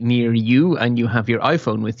tag near you and you have your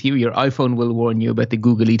iPhone with you, your iPhone will warn you about the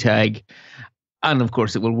googly tag. And of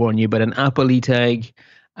course, it will warn you about an Apple tag,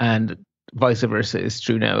 and vice versa is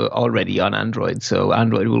true now already on Android. So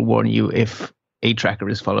Android will warn you if a tracker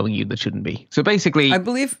is following you that shouldn't be. So basically, I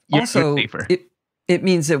believe also it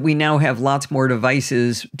means that we now have lots more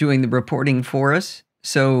devices doing the reporting for us.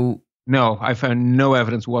 So no, I found no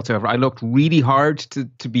evidence whatsoever. I looked really hard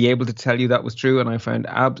to be able to tell you that was true, and I found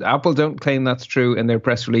Apple don't claim that's true in their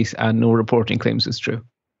press release, and no reporting claims it's true.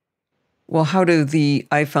 Well, how do the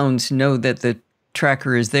iPhones know that the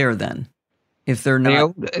tracker is there then, if they're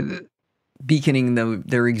not beaconing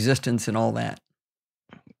their existence and all that?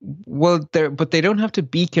 Well, but they don't have to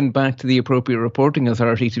beacon back to the appropriate reporting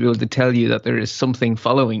authority to be able to tell you that there is something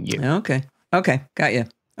following you. Okay, got you.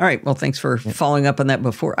 All right, well, thanks for following up on that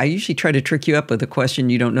before. I usually try to trick you up with a question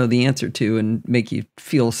you don't know the answer to and make you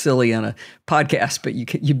feel silly on a podcast, but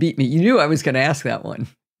you beat me. You knew I was going to ask that one.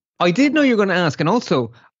 I did know you were going to ask, and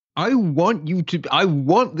also, I want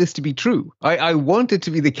this to be true. I want it to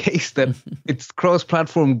be the case that it's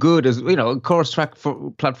cross-platform good, as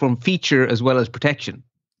cross-platform feature as well as protection.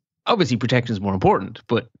 Obviously, protection is more important,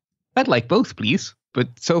 but I'd like both, please. But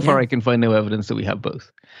so far, I can find no evidence that we have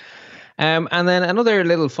both. And then another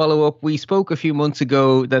little follow-up. We spoke a few months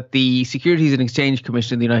ago that the Securities and Exchange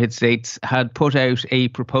Commission in the United States had put out a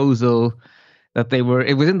proposal that it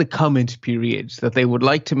was in the comment period, that they would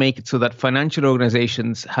like to make it so that financial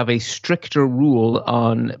organizations have a stricter rule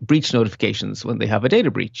on breach notifications when they have a data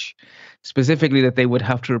breach. Specifically, that they would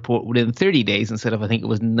have to report within 30 days instead of, I think it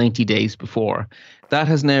was 90 days before. That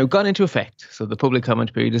has now gone into effect. So the public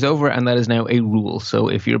comment period is over, and that is now a rule. So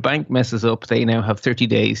if your bank messes up, they now have 30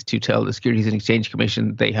 days to tell the Securities and Exchange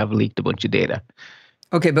Commission they have leaked a bunch of data.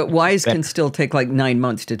 Okay, but Wise can still take like 9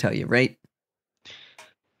 months to tell you, right?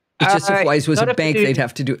 It's just if Wise was a bank, they'd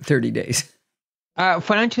have to do it 30 days.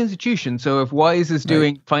 Financial institution. So if Wise is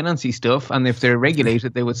doing financy stuff, and if they're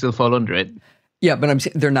regulated, they would still fall under it. Yeah, but I'm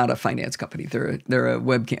saying they're not a finance company. They're a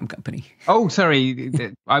webcam company. Oh, sorry.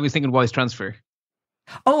 I was thinking Wise Transfer.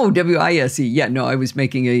 Oh, WISE. Yeah, no, I was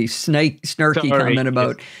making a snarky comment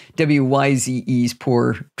about WYZE's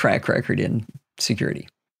poor track record in security.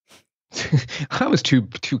 I was too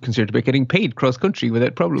concerned about getting paid cross-country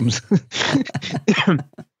without problems.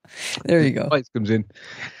 There you go. Wise comes in.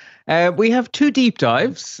 We have two deep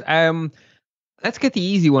dives. Let's get the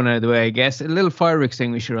easy one out of the way, I guess. A little fire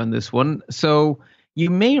extinguisher on this one. So you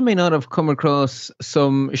may or may not have come across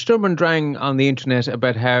some Sturm und Drang on the internet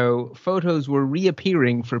about how photos were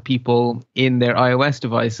reappearing for people in their iOS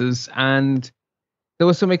devices. And there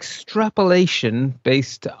was some extrapolation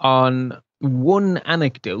based on one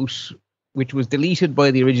anecdote, which was deleted by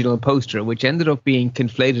the original poster, which ended up being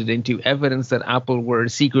conflated into evidence that Apple were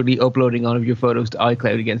secretly uploading all of your photos to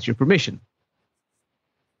iCloud against your permission.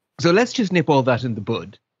 So let's just nip all that in the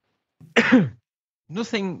bud.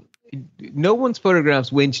 No one's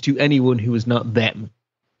photographs went to anyone who was not them.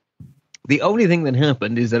 The only thing that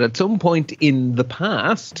happened is that at some point in the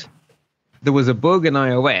past, there was a bug in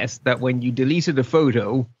iOS that when you deleted a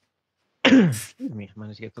photo, excuse me, I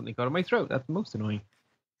managed to get something caught in my throat. That's most annoying.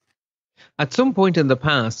 At some point in the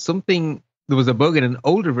past, there was a bug in an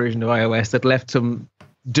older version of iOS that left some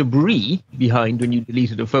debris behind when you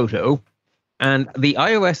deleted a photo. And the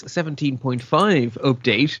iOS 17.5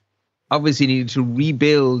 update obviously needed to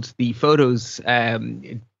rebuild the photos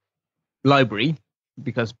library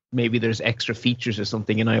because maybe there's extra features or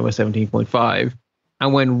something in iOS 17.5.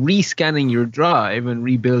 And when rescanning your drive and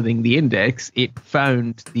rebuilding the index, it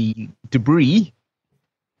found the debris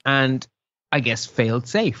and I guess failed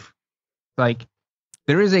safe. Like,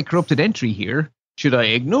 there is a corrupted entry here. Should I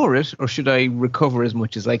ignore it or should I recover as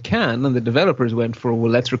much as I can? And the developers went for,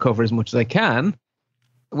 well, let's recover as much as I can,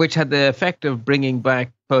 which had the effect of bringing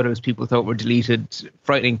back photos people thought were deleted,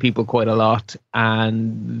 frightening people quite a lot,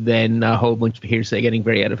 and then a whole bunch of hearsay getting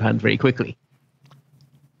very out of hand very quickly.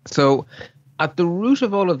 So at the root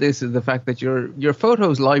of all of this is the fact that your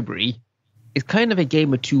photos library is kind of a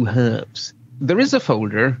game of two halves. There is a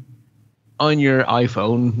folder on your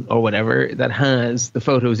iPhone or whatever that has the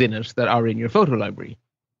photos in it that are in your photo library.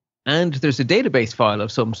 And there's a database file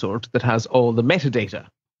of some sort that has all the metadata.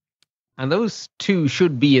 And those two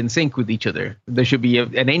should be in sync with each other. There should be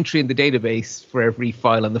an entry in the database for every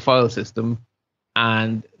file in the file system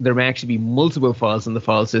And there may actually be multiple files in the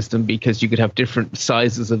file system because you could have different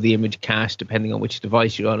sizes of the image cached depending on which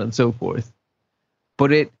device you're on and so forth.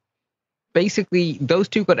 But it basically, those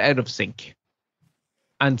two got out of sync.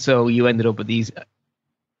 And so you ended up with these.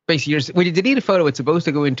 Basically, when you delete a photo, it's supposed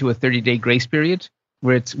to go into a 30-day grace period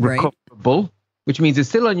where it's recoverable, which means it's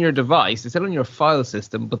still on your device, it's still on your file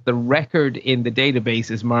system, but the record in the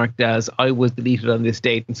database is marked as I was deleted on this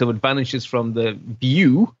date. And so it vanishes from the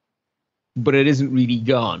view, but it isn't really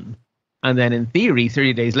gone. And then in theory,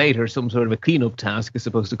 30 days later, some sort of a cleanup task is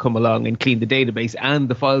supposed to come along and clean the database and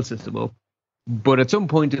the file system up. But at some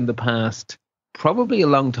point in the past, probably a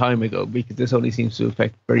long time ago, because this only seems to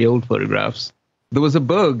affect very old photographs, there was a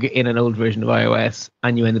bug in an old version of iOS,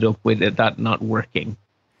 and you ended up with that not working.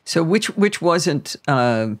 So which wasn't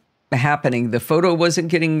happening? The photo wasn't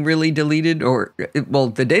getting really deleted, or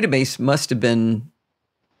the database must have been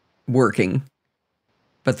working,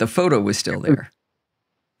 but the photo was still there.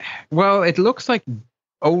 Well, it looks like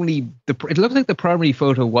the primary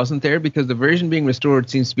photo wasn't there because the version being restored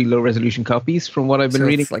seems to be low resolution copies from what I've been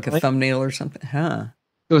reading. It's like a thumbnail or something, huh?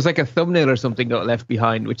 It was like a thumbnail or something got left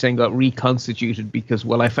behind, which then got reconstituted because,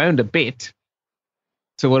 I found a bit.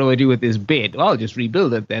 So what do I do with this bit? Well, I'll just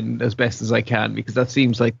rebuild it then as best as I can because that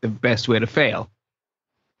seems like the best way to fail.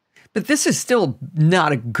 But this is still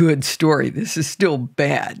not a good story. This is still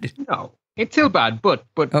bad. No, it's still bad, but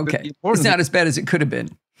okay, it's not as bad as it could have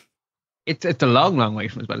been. It's a long, long way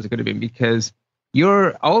from as bad as it could have been because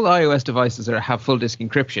all iOS devices have full disk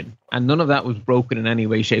encryption, and none of that was broken in any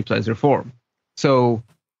way, shape, size, or form. So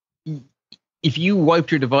if you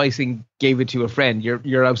wiped your device and gave it to a friend,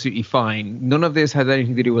 you're absolutely fine. None of this has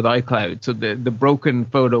anything to do with iCloud. So the broken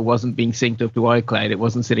photo wasn't being synced up to iCloud. It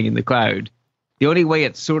wasn't sitting in the cloud. The only way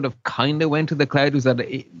it sort of kind of went to the cloud was that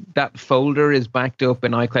that folder is backed up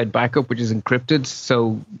in iCloud Backup, which is encrypted.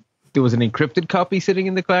 So there was an encrypted copy sitting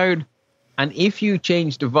in the cloud. And if you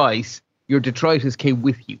change device, your detritus came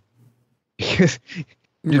with you. Because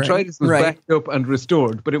detritus was backed up and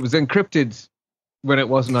restored, but it was encrypted when it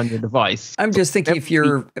wasn't on your device. I'm just thinking if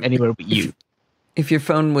you're anywhere but you. If your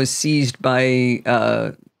phone was seized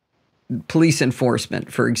by police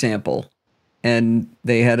enforcement, for example, and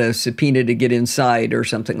they had a subpoena to get inside or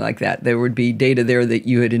something like that, there would be data there that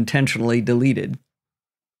you had intentionally deleted.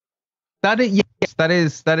 That is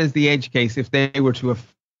the edge case. If they were to have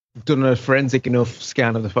done a forensic enough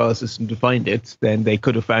scan of the file system to find it, then they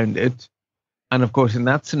could have found it. And of course, in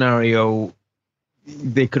that scenario,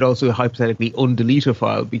 they could also hypothetically undelete a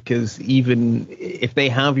file because even if they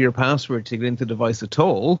have your password to get into the device at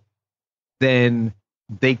all, then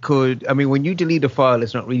they could. I mean, when you delete a file,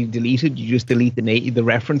 it's not really deleted. You just delete the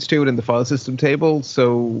reference to it in the file system table.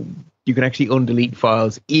 So you can actually undelete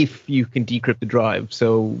files if you can decrypt the drive.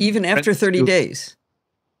 So even after 30 days?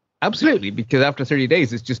 Absolutely, because after 30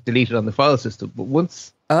 days, it's just deleted on the file system. But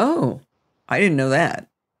once... Oh, I didn't know that.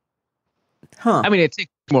 Huh. I mean, it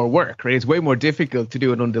takes more work, right? It's way more difficult to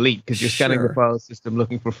do an undelete because you're scanning the file system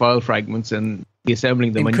looking for file fragments and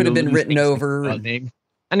reassembling them. It could have been written over. And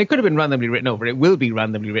it could have been randomly written over. It will be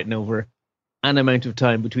randomly written over an amount of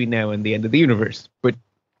time between now and the end of the universe. But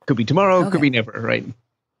could be tomorrow, could be never, right?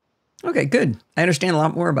 Okay, good. I understand a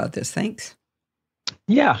lot more about this. Thanks.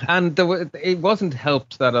 Yeah, and it wasn't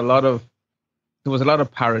helped that there was a lot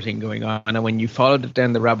of parroting going on, and when you followed it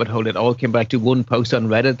down the rabbit hole, it all came back to one post on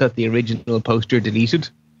Reddit that the original poster deleted.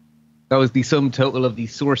 That was the sum total of the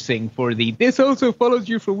sourcing for this also follows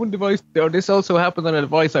you from one device, or this also happened on a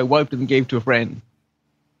device I wiped and gave to a friend.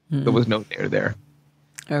 There was no there.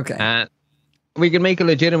 Okay. We can make a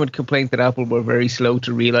legitimate complaint that Apple were very slow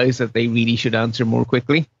to realize that they really should answer more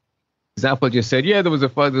quickly. Because Apple just said, yeah, there was a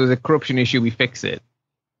corruption issue, we fix it.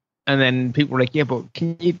 And then people were like, yeah, but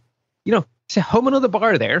can you say hum another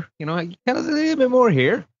bar there? Tell us a little bit more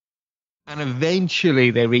here. And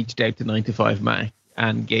eventually they reached out to 9to5Mac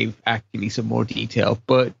and gave actually some more detail.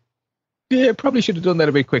 But yeah, probably should have done that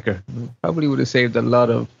a bit quicker. Probably would have saved a lot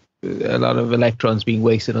of electrons being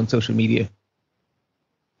wasted on social media.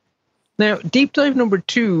 Now, deep dive number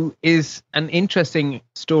 2 is an interesting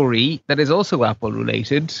story that is also Apple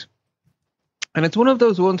related. And it's one of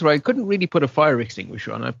those ones where I couldn't really put a fire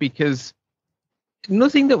extinguisher on it because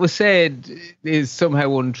nothing that was said is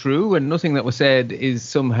somehow untrue and nothing that was said is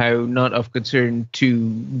somehow not of concern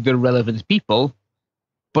to the relevant people.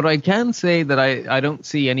 But I can say that I don't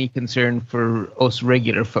see any concern for us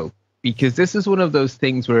regular folk because this is one of those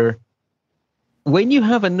things where when you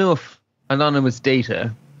have enough anonymous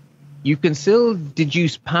data, you can still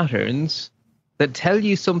deduce patterns that tell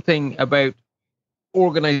you something about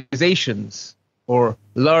organizations or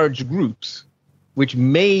large groups, which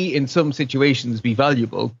may in some situations be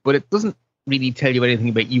valuable, but it doesn't really tell you anything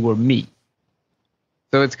about you or me.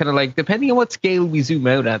 So it's kind of like, depending on what scale we zoom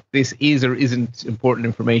out at, this is or isn't important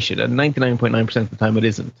information. And 99.9% of the time it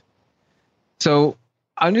isn't. So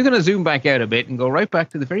I'm just going to zoom back out a bit and go right back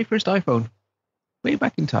to the very first iPhone, way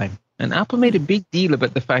back in time. And Apple made a big deal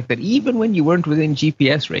about the fact that even when you weren't within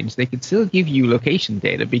GPS range, they could still give you location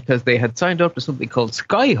data because they had signed up to something called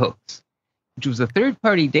Skyhooks, which was a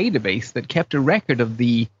third-party database that kept a record of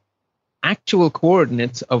the actual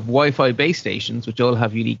coordinates of Wi-Fi base stations, which all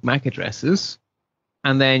have unique MAC addresses.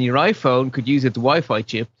 And then your iPhone could use its Wi-Fi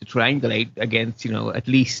chip to triangulate against, at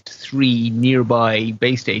least 3 nearby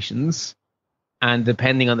base stations. And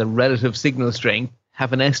depending on the relative signal strength,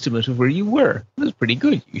 have an estimate of where you were. It was pretty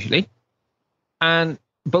good, usually. And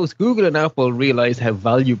both Google and Apple realized how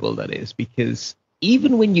valuable that is, because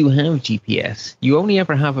even when you have GPS, you only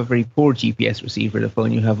ever have a very poor GPS receiver in the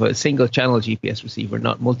phone. You have a single channel GPS receiver,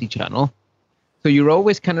 not multi-channel. So you're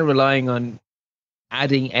always kind of relying on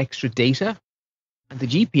adding extra data. And the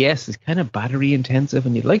GPS is kind of battery intensive,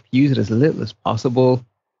 and you'd like to use it as little as possible.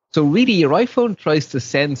 So really, your iPhone tries to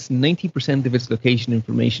sense 90% of its location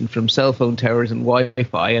information from cell phone towers and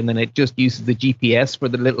Wi-Fi, and then it just uses the GPS for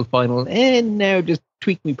the little final, and now just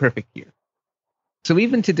tweak me perfect here. So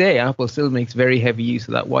even today, Apple still makes very heavy use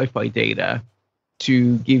of that Wi-Fi data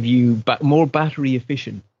to give you more battery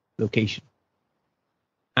efficient location.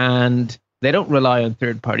 And they don't rely on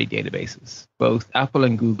third-party databases. Both Apple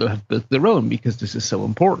and Google have built their own because this is so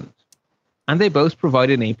important. And they both provide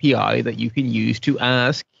an API that you can use to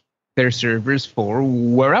ask their servers for,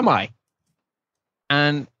 where am I?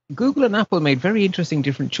 And Google and Apple made very interesting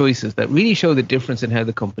different choices that really show the difference in how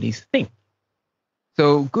the companies think.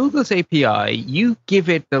 So Google's API, you give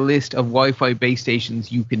it the list of Wi-Fi base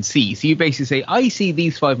stations you can see. So you basically say, I see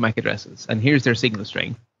these 5 MAC addresses, and here's their signal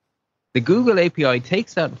strength. The Google API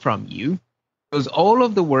takes that from you, does all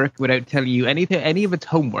of the work without telling you anything, any of its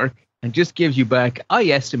homework, and just gives you back, I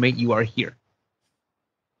estimate you are here.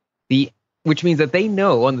 Which means that they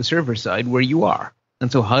know on the server side where you are.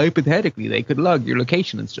 And so hypothetically, they could log your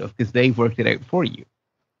location and stuff because they've worked it out for you.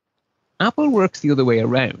 Apple works the other way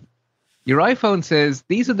around. Your iPhone says,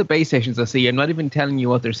 these are the base stations I see. I'm not even telling you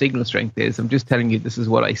what their signal strength is. I'm just telling you this is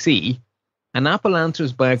what I see. And Apple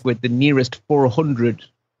answers back with the nearest 400,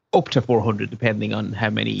 up to 400, depending on how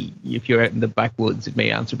many. If you're out in the backwoods, it may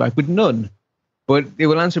answer back with none. But it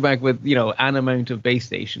will answer back with, an amount of base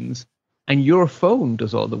stations. And your phone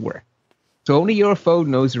does all the work. So only your phone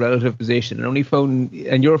knows the relative position,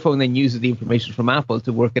 and your phone then uses the information from Apple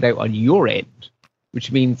to work it out on your end,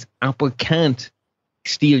 which means Apple can't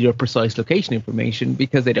steal your precise location information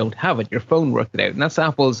because they don't have it. Your phone worked it out. And that's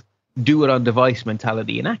Apple's do it on device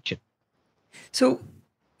mentality in action. So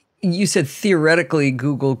you said theoretically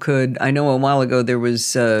Google could. I know a while ago there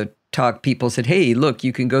was talk, people said, hey, look,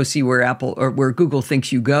 you can go see where Apple or where Google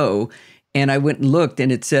thinks you go. And I went and looked,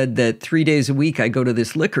 and it said that 3 days a week I go to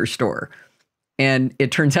this liquor store. And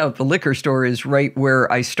it turns out the liquor store is right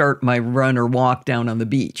where I start my run or walk down on the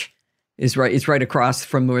beach. It's right across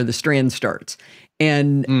from where the Strand starts.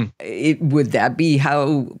 And would that be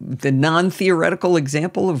how the non-theoretical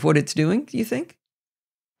example of what it's doing, do you think?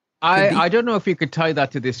 I don't know if you could tie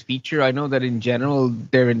that to this feature. I know that in general,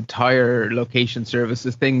 their entire location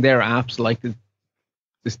services thing, their apps like to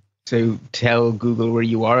just to tell Google where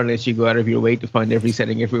you are unless you go out of your way to find every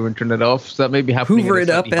setting everywhere and turn it off. So that may be happening. Hoover it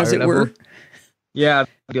up, as it were. Yeah,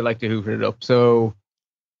 I do like to hoover it up. So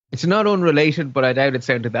it's not unrelated, but I doubt it's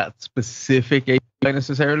down to that specific API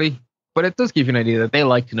necessarily. But it does give you an idea that they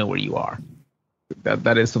like to know where you are.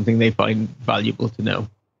 That is something they find valuable to know.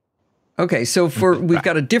 Okay, so we've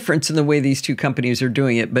got a difference in the way these two companies are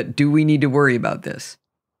doing it, but do we need to worry about this?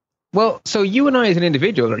 Well, so you and I as an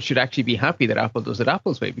individual should actually be happy that Apple does it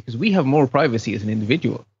Apple's way because we have more privacy as an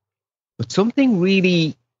individual. But something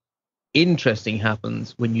really interesting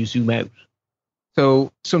happens when you zoom out.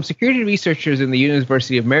 So some security researchers in the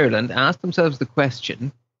University of Maryland asked themselves the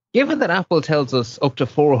question, given that Apple tells us up to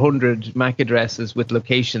 400 MAC addresses with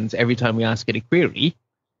locations every time we ask it a query,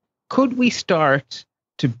 could we start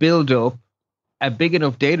to build up a big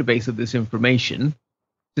enough database of this information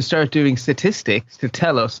to start doing statistics to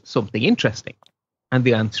tell us something interesting? And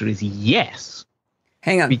the answer is yes.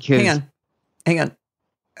 Hang on.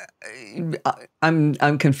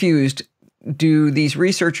 I'm confused. Do these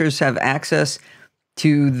researchers have access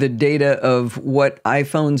to the data of what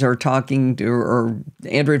iPhones are talking to, or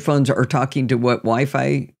Android phones are talking to what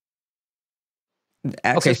Wi-Fi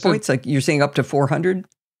access points? Like you're saying up to 400?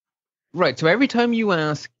 Right. So every time your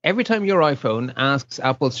iPhone asks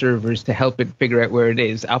Apple servers to help it figure out where it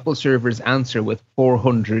is, Apple servers answer with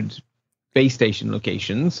 400 base station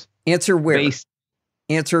locations. Answer where?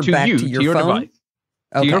 answer back to your phone? Device,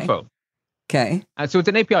 to your phone. Okay. So it's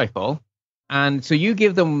an API call. And so you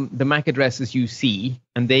give them the MAC addresses you see,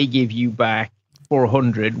 and they give you back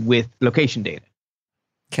 400 with location data.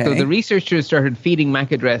 Okay. So the researchers started feeding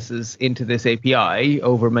MAC addresses into this API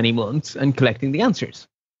over many months and collecting the answers.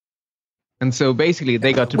 And so basically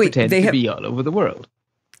they got to pretend to be all over the world.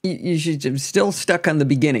 You should still stuck on the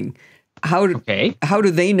beginning. How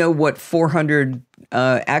do they know what 400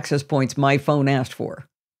 access points my phone asked for?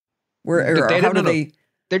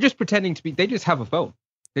 They're just pretending to be. They just have a phone.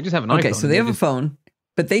 They just have an iPhone. Okay, so they have a phone,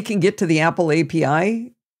 but they can get to the Apple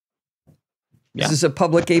API. Yeah. This is a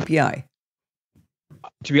public API.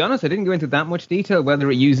 To be honest, I didn't go into that much detail whether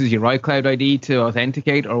it uses your iCloud ID to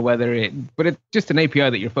authenticate or but it's just an API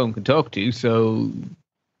that your phone can talk to. So,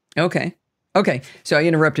 okay. So I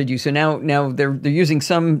interrupted you. So now they're using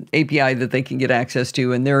some API that they can get access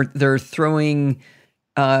to, and they're throwing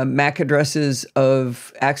MAC addresses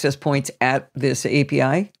of access points at this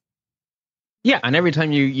API. Yeah, and every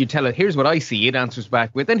time you tell it, here's what I see, it answers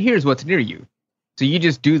back with, and here's what's near you. So you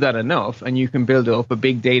just do that enough, and you can build up a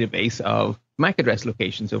big database of MAC address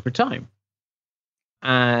locations over time.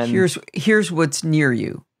 And here's what's near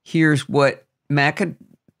you. Here's what access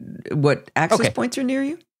points are near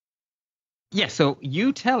you. Yeah, so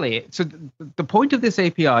you tell it. So the point of this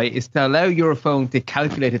API is to allow your phone to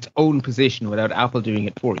calculate its own position without Apple doing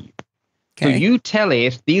it for you. Okay. So you tell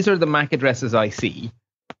it, these are the MAC addresses I see.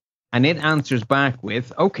 And it answers back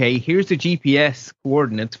with, okay, here's the GPS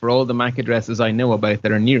coordinates for all the MAC addresses I know about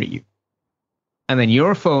that are near you. And then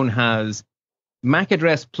your phone has MAC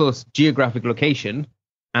address plus geographic location,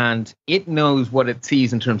 and it knows what it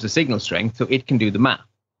sees in terms of signal strength, so it can do the math.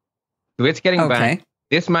 So it's getting back,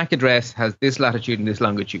 this MAC address has this latitude and this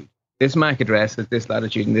longitude. This MAC address has this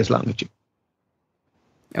latitude and this longitude.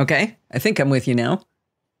 Okay, I think I'm with you now.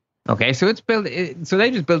 Okay, so so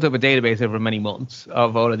they just built up a database over many months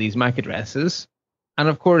of all of these MAC addresses. And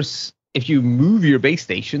of course, if you move your base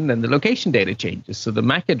station, then the location data changes. So the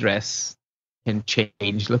MAC address can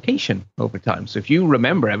change location over time. So if you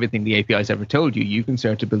remember everything the API's ever told you, you can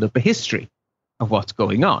start to build up a history of what's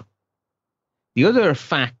going on. The other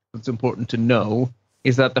fact that's important to know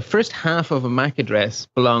is that the first half of a MAC address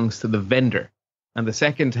belongs to the vendor, and the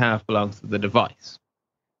second half belongs to the device.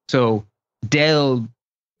 So Dell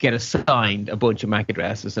get assigned a bunch of MAC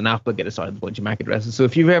addresses, and Apple get assigned a bunch of MAC addresses. So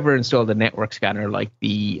if you've ever installed a network scanner like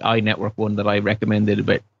the iNetwork one that I recommended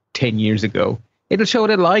about 10 years ago, it'll show a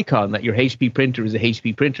little icon that your HP printer is a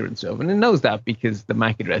HP printer and stuff. And it knows that because the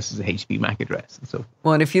MAC address is a HP MAC address. And so,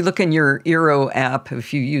 well, and if you look in your Eero app,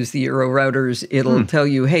 if you use the Eero routers, it'll tell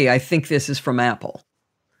you, hey, I think this is from Apple.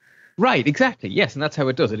 Right, exactly. Yes, and that's how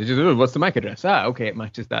it does it. It just, what's the MAC address? Okay, it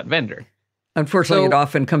matches that vendor. Unfortunately, it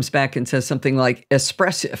often comes back and says something like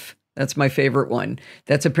Espressif. That's my favorite one.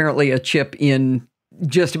 That's apparently a chip in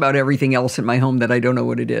just about everything else in my home that I don't know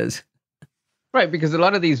what it is. Right, because a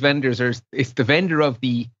lot of these vendors it's the vendor of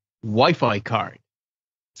the Wi-Fi card.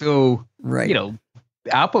 So,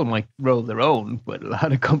 Apple might roll their own, but a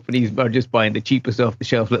lot of companies are just buying the cheapest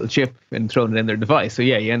off-the-shelf little chip and throwing it in their device. So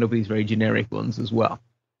yeah, you end up with these very generic ones as well.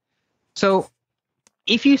 So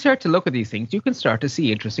if you start to look at these things, you can start to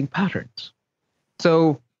see interesting patterns.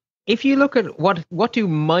 So if you look at what do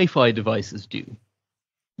MiFi devices do,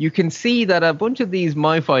 you can see that a bunch of these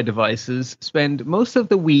MiFi devices spend most of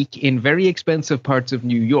the week in very expensive parts of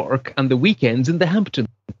New York and the weekends in the Hamptons.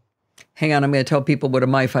 Hang on, I'm going to tell people what a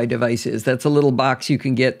MiFi device is. That's a little box you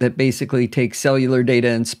can get that basically takes cellular data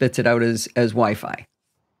and spits it out as Wi-Fi.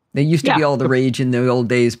 They used to be all the rage in the old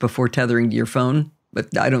days before tethering to your phone,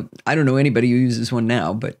 but I don't know anybody who uses one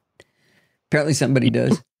now, but apparently somebody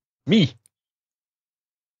does. Me.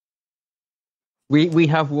 We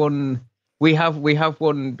have one. We have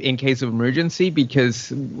one in case of emergency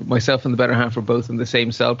because myself and the better half are both in the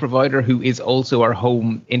same cell provider, who is also our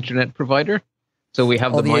home internet provider. So we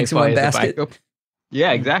have the MiFi as a backup.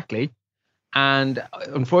 Yeah, exactly. And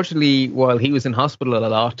unfortunately, while he was in hospital a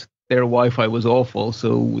lot, their Wi-Fi was awful.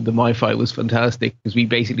 So the MiFi was fantastic because we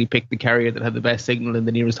basically picked the carrier that had the best signal in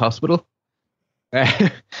the nearest hospital.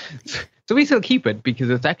 So we still keep it because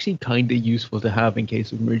it's actually kind of useful to have in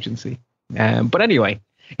case of emergency. But anyway,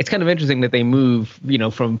 it's kind of interesting that they move,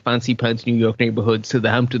 from fancy pants New York neighborhoods to the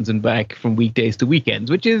Hamptons and back from weekdays to weekends,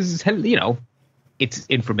 which is, it's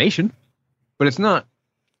information, but it's not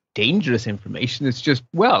dangerous information. It's just,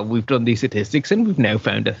 we've done these statistics and we've now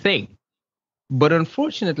found a thing. But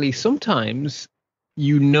unfortunately, sometimes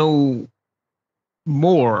you know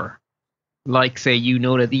more. Like, say,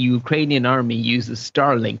 that the Ukrainian army uses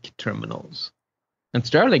Starlink terminals. And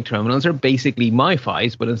Starlink terminals are basically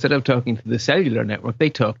MiFis, but instead of talking to the cellular network, they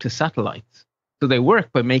talk to satellites. So they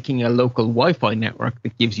work by making a local Wi-Fi network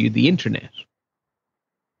that gives you the internet.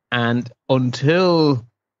 And until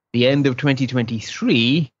the end of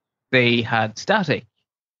 2023, they had static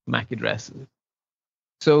MAC addresses.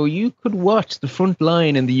 So you could watch the front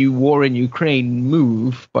line in the war in Ukraine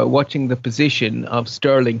move by watching the position of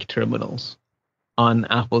Starlink terminals on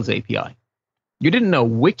Apple's API. You didn't know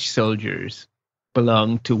which soldiers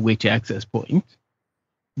belonged to which access point,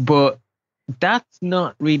 but that's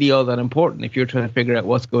not really all that important if you're trying to figure out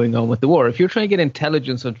what's going on with the war. If you're trying to get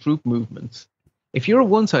intelligence on troop movements, if you're on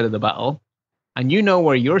one side of the battle and you know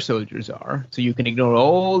where your soldiers are, so you can ignore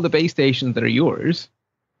all the base stations that are yours,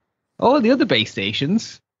 all the other base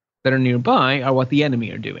stations that are nearby are what the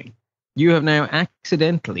enemy are doing. You have now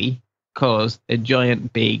accidentally caused a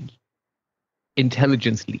giant, big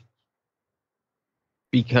intelligence leak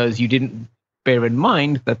because you didn't bear in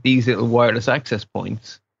mind that these little wireless access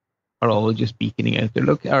points are all just beaconing out their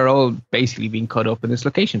look, are all basically being caught up in this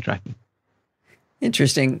location tracking.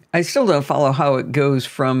 Interesting. I still don't follow how it goes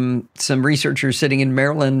from some researchers sitting in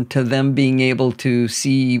Maryland to them being able to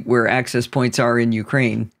see where access points are in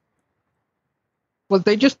Ukraine. Well,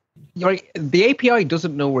 the API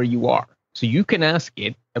doesn't know where you are, so you can ask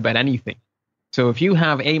it about anything. So if you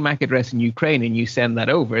have a MAC address in Ukraine and you send that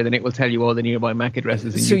over, then it will tell you all the nearby MAC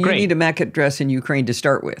addresses in Ukraine. So you need a MAC address in Ukraine to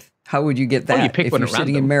start with. How would you get that if you're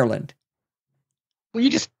sitting in Maryland? Well,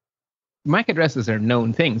 MAC addresses are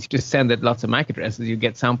known things. You just send it lots of MAC addresses. You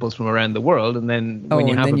get samples from around the world, and then when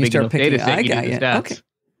you have a big enough data set, you do the stats.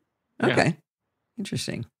 Okay. Yeah.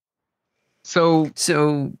 Interesting. So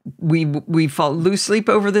we lose sleep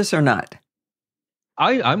over this or not?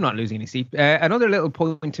 I'm not losing any sleep. Another little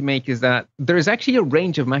point to make is that there is actually a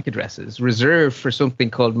range of MAC addresses reserved for something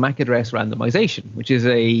called MAC address randomization, which is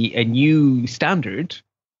a new standard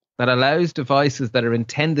that allows devices that are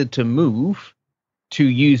intended to move to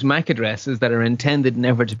use MAC addresses that are intended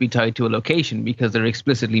never to be tied to a location because they're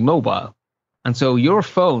explicitly mobile. And so your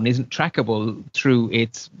phone isn't trackable through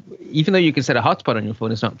even though you can set a hotspot on your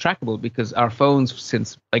phone, it's not trackable because our phones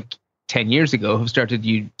since like 10 years ago have started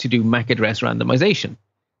to do MAC address randomization.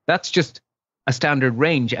 That's just a standard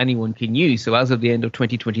range anyone can use. So as of the end of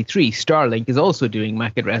 2023, Starlink is also doing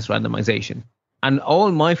MAC address randomization. And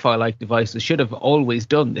all MiFi-like devices should have always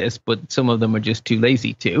done this, but some of them are just too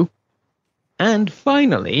lazy to. And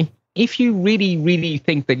finally, if you really, really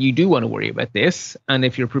think that you do want to worry about this, and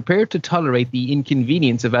if you're prepared to tolerate the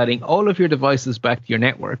inconvenience of adding all of your devices back to your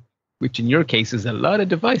network, which in your case is a lot of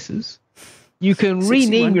devices, you can 61.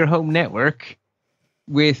 Rename your home network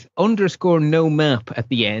with _no map at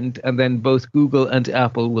the end, and then both Google and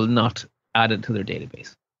Apple will not add it to their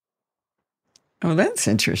database. Oh, that's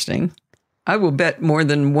interesting. I will bet more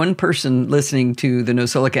than one person listening to the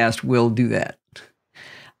NosillaCast will do that.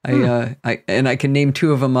 I can name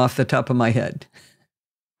two of them off the top of my head.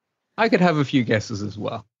 I could have a few guesses as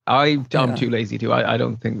well. I'm too lazy to. I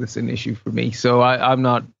don't think that's an issue for me. So I'm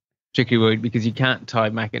not particularly worried because you can't tie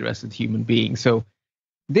MAC addresses to human beings. So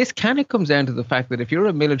this kind of comes down to the fact that if you're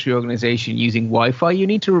a military organization using Wi-Fi, you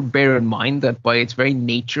need to bear in mind that by its very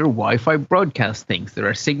nature, Wi-Fi broadcasts things. There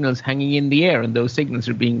are signals hanging in the air, and those signals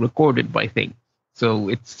are being recorded by things. So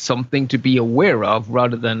it's something to be aware of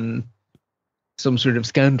rather than some sort of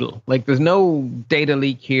scandal. Like there's no data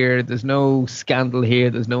leak here, there's no scandal here,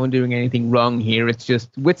 there's no one doing anything wrong here. It's just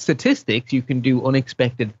with statistics, you can do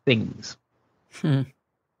unexpected things. And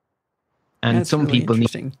that's some really people need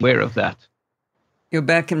to be aware of that.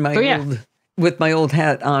 Back in my old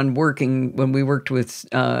hat on working, when we worked with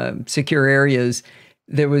secure areas,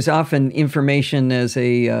 there was often information as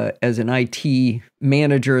an IT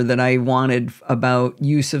manager that I wanted about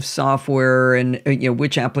use of software and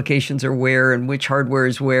which applications are where and which hardware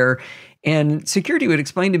is where. And security would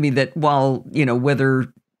explain to me that while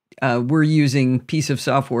whether we're using piece of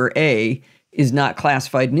software A is not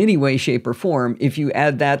classified in any way, shape, or form, if you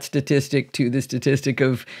add that statistic to the statistic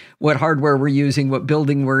of what hardware we're using, what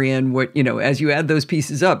building we're in, as you add those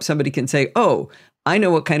pieces up, somebody can say, oh, I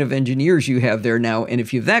know what kind of engineers you have there now. And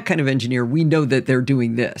if you have that kind of engineer, we know that they're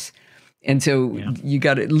doing this. And so you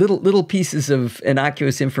got little pieces of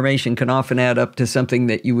innocuous information can often add up to something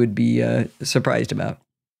that you would be surprised about.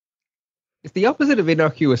 Is the opposite of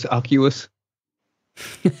innocuous occulous?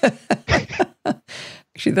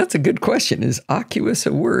 Actually, that's a good question. Is occulous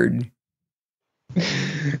a word?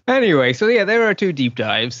 Anyway, so there are two deep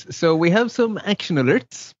dives. So we have some action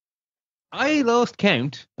alerts. I lost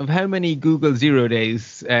count of how many Google 0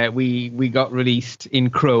 days we got released in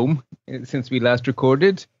Chrome since we last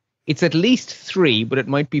recorded. It's at least 3, but it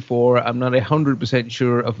might be 4. I'm not 100%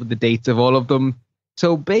 sure of the dates of all of them.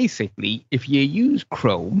 So basically, if you use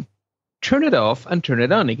Chrome turn it off and turn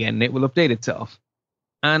it on again, and it will update itself.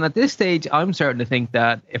 And at this stage, I'm starting to think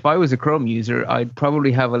that if I was a Chrome user, I'd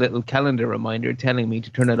probably have a little calendar reminder telling me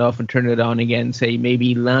to turn it off and turn it on again, say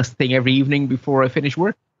maybe last thing every evening before I finish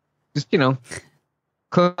work. Just,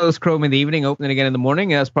 close Chrome in the evening, open it again in the morning.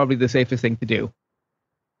 That's probably the safest thing to do.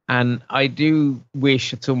 And I do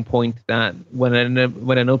wish at some point that when an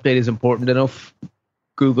update is important enough,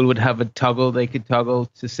 Google would have a toggle they could toggle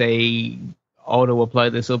to say auto apply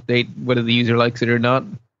this update, whether the user likes it or not.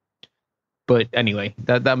 But anyway,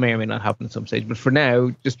 that may or may not happen at some stage. But for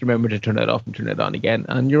now, just remember to turn it off and turn it on again,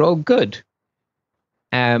 and you're all good.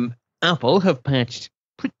 Apple have patched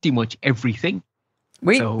pretty much everything.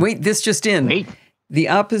 Wait, this just in. Wait. The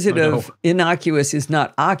opposite of innocuous is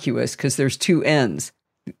not ocuous because there's two N's.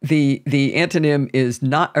 The antonym is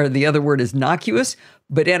not, or the other word is nocuous,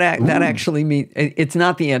 but that actually means, it's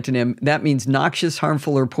not the antonym. That means noxious,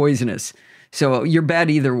 harmful, or poisonous. So you're bad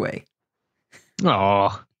either way.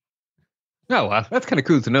 Oh, well, that's kind of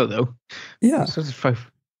cool to know, though. Yeah. So if I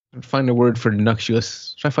find a word for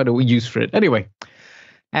noxious, try to find a use for it. Anyway,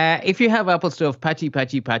 if you have Apple stuff, patch.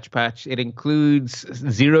 It includes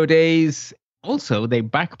 0 days. Also, they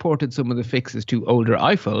backported some of the fixes to older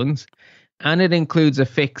iPhones, and it includes a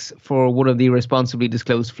fix for one of the irresponsibly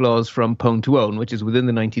disclosed flaws from Pwn to Own, which is within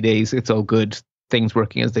the 90 days. It's all good, things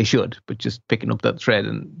working as they should, but just picking up that thread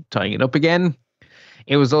and tying it up again.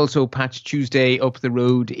 It was also patched Tuesday up the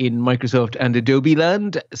road in Microsoft and Adobe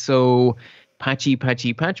land. So patch. And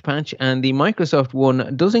the Microsoft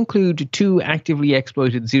one does include 2 actively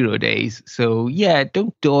exploited 0 days. So yeah,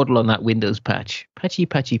 don't dawdle on that Windows patch. Patchy.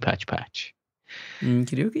 Okie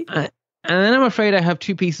dokie. And then I'm afraid I have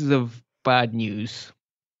 2 pieces of bad news.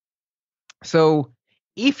 So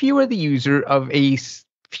if you are the user of a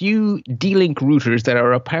few D-Link routers that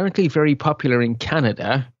are apparently very popular in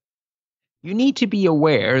Canada, you need to be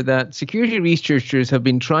aware that security researchers have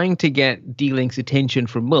been trying to get D-Link's attention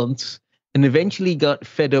for months and eventually got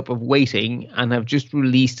fed up of waiting and have just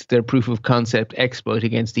released their proof of concept exploit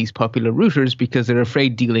against these popular routers because they're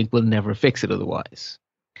afraid D-Link will never fix it otherwise.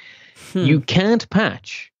 You can't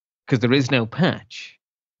patch because there is no patch.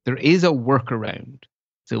 There is a workaround.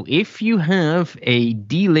 So if you have a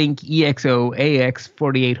D-Link EXO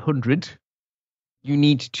AX4800, you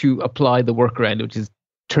need to apply the workaround, which is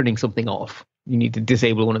turning something off. You need to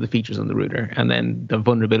disable one of the features on the router, and then the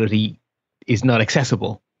vulnerability is not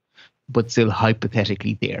accessible, but still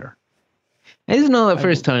hypothetically there. And this is not the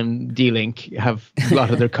first time D-Link have a lot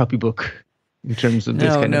of their copybook in terms of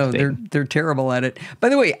this kind of thing. No, they're terrible at it. By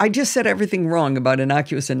the way, I just said everything wrong about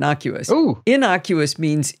innocuous and nocuous. Oh. Innocuous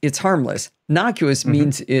means it's harmless. Nocuous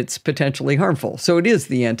means it's potentially harmful. So it is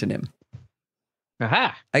the antonym.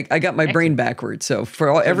 Aha. I got my brain backwards. So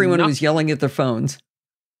for everyone who's yelling at their phones.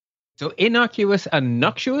 So innocuous and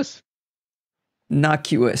noxious?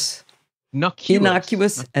 Nocuous.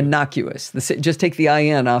 Innocuous and nocuous. Just take the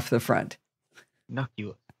IN off the front.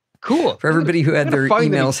 Nocuous. Cool. For everybody who had their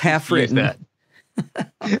emails half written.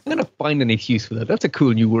 I'm going to find an excuse for that. That's a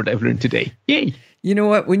cool new word I've learned today. Yay. You know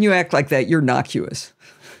what? When you act like that, you're nocuous.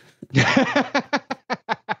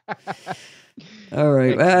 All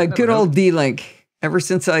right. Good old D-Link. Ever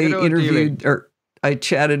since I interviewed or I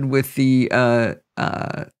chatted with the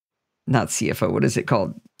not CFO, what is it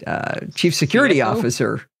called? Chief Security CFO?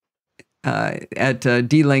 Officer at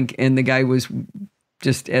D-Link, and the guy was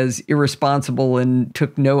just as irresponsible and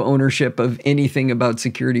took no ownership of anything about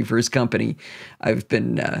security for his company. I've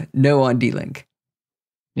been no on D-Link.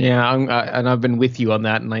 Yeah, and I've been with you on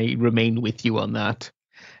that, and I remain with you on that.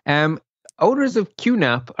 Owners of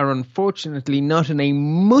QNAP are unfortunately not in a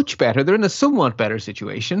much better, they're in a somewhat better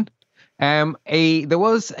situation. There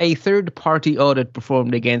was a third-party audit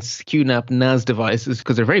performed against QNAP NAS devices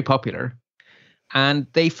because they're very popular. And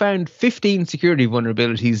they found 15 security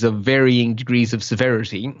vulnerabilities of varying degrees of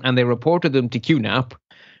severity, and they reported them to QNAP,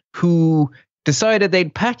 who decided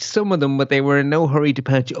they'd patch some of them, but they were in no hurry to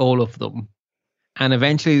patch all of them. And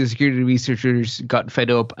eventually the security researchers got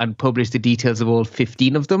fed up and published the details of all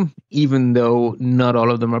 15 of them, even though not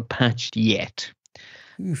all of them are patched yet.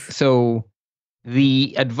 So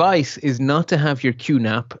the advice is not to have your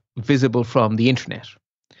QNAP visible from the internet.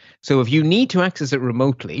 So if you need to access it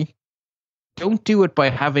remotely, don't do it by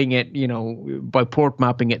having it, by port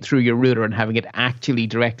mapping it through your router and having it actually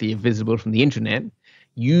directly visible from the internet.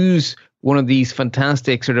 Use one of these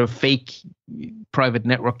fantastic sort of fake private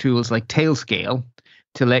network tools like Tailscale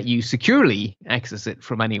to let you securely access it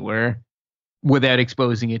from anywhere without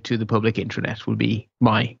exposing it to the public internet would be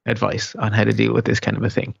my advice on how to deal with this kind of a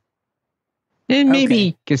thing. And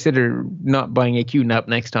maybe consider not buying a QNAP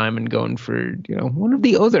next time and going for, one of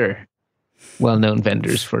the other well-known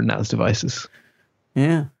vendors for NAS devices.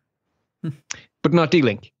 Yeah. But not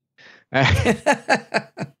D-Link.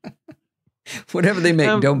 Whatever they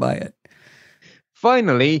make, don't buy it.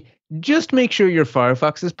 Finally, just make sure your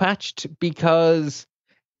Firefox is patched, because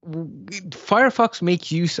Firefox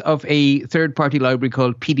makes use of a third-party library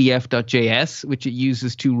called pdf.js, which it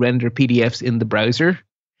uses to render PDFs in the browser.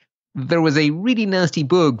 There was a really nasty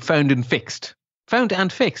bug found and fixed,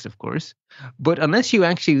 of course. But unless you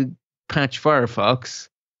actually patch Firefox,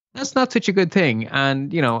 that's not such a good thing.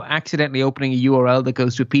 And, accidentally opening a URL that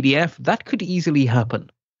goes to a PDF, that could easily happen.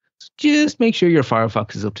 So just make sure your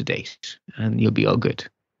Firefox is up to date and you'll be all good.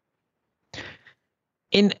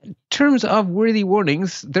 In terms of worthy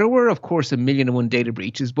warnings, there were, of course, 1,000,001 data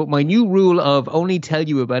breaches, but my new rule of only tell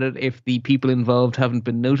you about it if the people involved haven't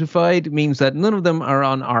been notified means that none of them are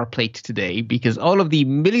on our plate today, because all of the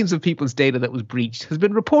millions of people's data that was breached has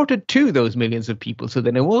been reported to those millions of people, so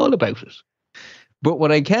they know all about it. But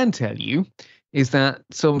what I can tell you is that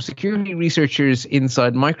some security researchers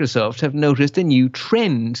inside Microsoft have noticed a new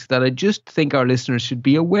trend that I just think our listeners should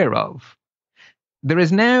be aware of. There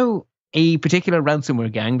is now a particular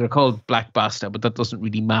ransomware gang. They're called Black Basta, but that doesn't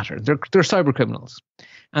really matter. They're cyber criminals.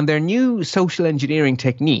 And their new social engineering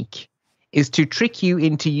technique is to trick you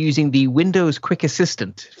into using the Windows Quick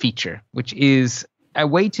Assistant feature, which is a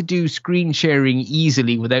way to do screen sharing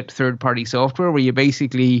easily without third-party software, where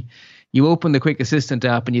you open the Quick Assistant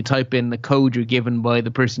app and you type in the code you're given by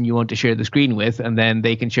the person you want to share the screen with, and then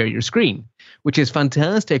they can share your screen, which is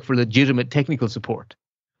fantastic for legitimate technical support.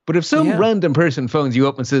 But if some random person phones you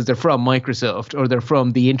up and says they're from Microsoft or they're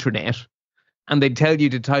from the internet, and they tell you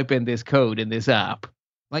to type in this code in this app,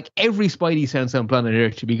 like every spidey sense on planet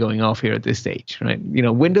Earth should be going off here at this stage, right?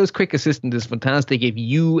 Windows Quick Assistant is fantastic if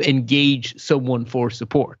you engage someone for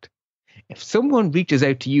support. If someone reaches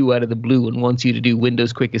out to you out of the blue and wants you to do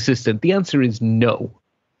Windows Quick Assistant, the answer is no.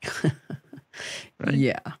 Right?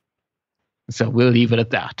 Yeah. So we'll leave it at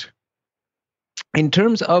that. In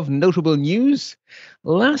terms of notable news,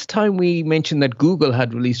 last time we mentioned that Google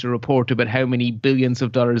had released a report about how many billions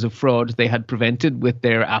of dollars of fraud they had prevented with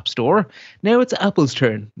their App Store. Now it's Apple's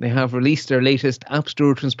turn. They have released their latest App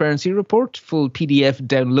Store Transparency Report, full PDF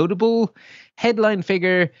downloadable. Headline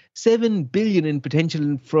figure, 7 billion in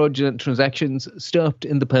potential fraudulent transactions stopped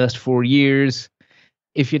in the past 4 years.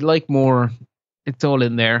 If you'd like more, it's all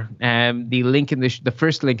in there. The link in the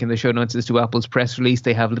first link in the show notes is to Apple's press release.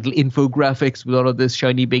 They have little infographics with all of this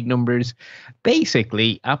shiny big numbers.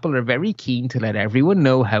 Basically, Apple are very keen to let everyone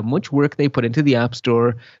know how much work they put into the App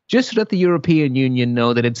Store, just so that the European Union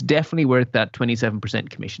know that it's definitely worth that 27%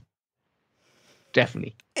 commission.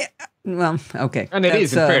 Definitely. Well, okay. And it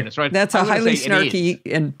is, in fairness, right? That's a highly snarky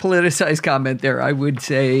and politicized comment there. I would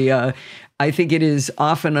say I think it is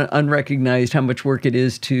often unrecognized how much work it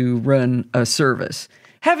is to run a service.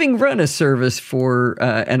 Having run a service for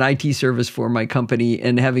an IT service for my company,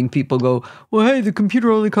 and having people go, well, hey, the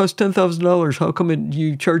computer only costs $10,000. How come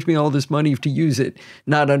you charge me all this money to use it?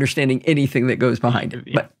 Not understanding anything that goes behind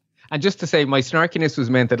it. But and just to say, my snarkiness was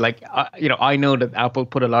meant that, I know that Apple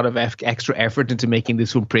put a lot of extra effort into making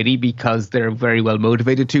this one pretty because they're very well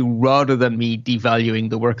motivated to, rather than me devaluing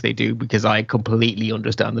the work they do, because I completely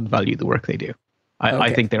understand and value the work they do.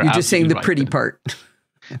 I think they're. You're just saying the right pretty part.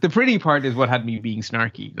 The pretty part is what had me being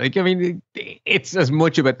snarky. It's as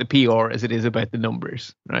much about the PR as it is about the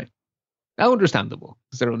numbers, right? Understandable,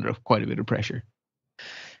 because they're under quite a bit of pressure.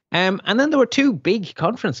 And then there were two big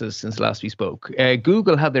conferences since last we spoke.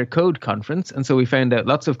 Google had their Code conference, and so we found out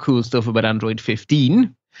lots of cool stuff about Android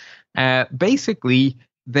 15. Basically,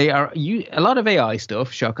 they are a lot of AI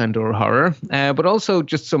stuff, shock and or horror, but also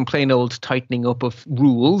just some plain old tightening up of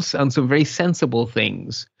rules and some very sensible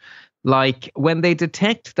things. Like when they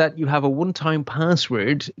detect that you have a one-time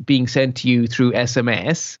password being sent to you through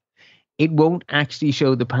SMS, it won't actually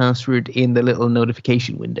show the password in the little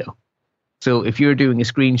notification window. So if you're doing a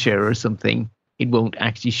screen share or something, it won't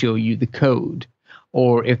actually show you the code.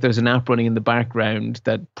 Or if there's an app running in the background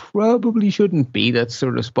that probably shouldn't be, that's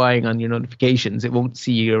sort of spying on your notifications, it won't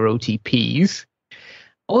see your OTPs.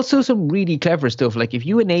 Also, some really clever stuff, like if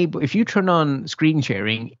you turn on screen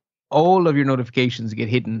sharing, all of your notifications get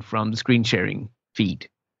hidden from the screen sharing feed,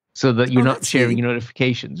 so that you're not sharing your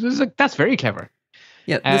notifications. It's that's very clever.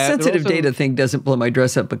 Yeah, the sensitive data thing doesn't blow my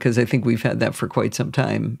dress up, because I think we've had that for quite some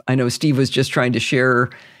time. I know Steve was just trying to share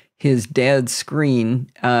his dad's screen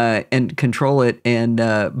and control it,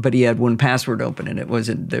 but he had one password open,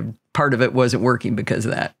 and part of it wasn't working because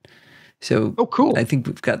of that. So, cool. I think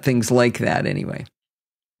we've got things like that anyway.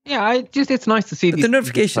 Yeah, it's nice to see. But the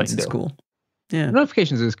notifications is cool. Yeah.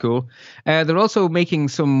 Notifications is cool. They're also making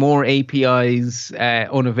some more APIs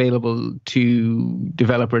unavailable to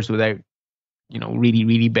developers without, really,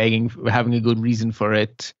 really begging, having a good reason for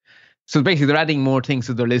it. So basically, they're adding more things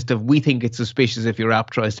to their list of, we think it's suspicious if your app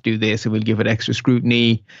tries to do this, and we'll give it extra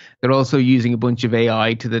scrutiny. They're also using a bunch of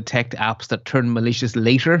AI to detect apps that turn malicious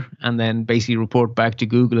later, and then basically report back to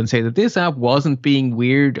Google and say that this app wasn't being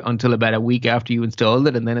weird until about a week after you installed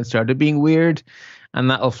it, and then it started being weird. And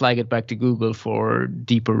that'll flag it back to Google for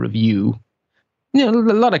deeper review. A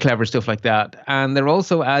lot of clever stuff like that. And they're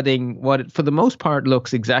also adding what, for the most part,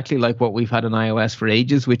 looks exactly like what we've had on iOS for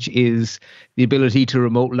ages, which is the ability to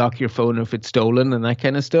remote lock your phone if it's stolen and that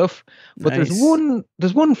kind of stuff. But Nice.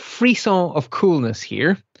 there's one frisson of coolness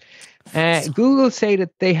here. Google say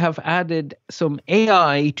that they have added some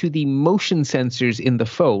AI to the motion sensors in the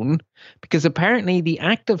phone, because apparently the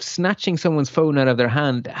act of snatching someone's phone out of their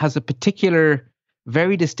hand has a particular,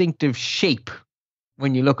 very distinctive shape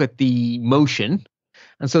when you look at the motion.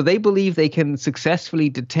 And so they believe they can successfully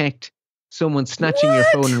detect someone snatching your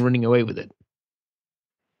phone and running away with it.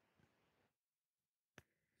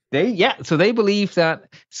 So they believe that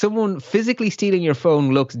someone physically stealing your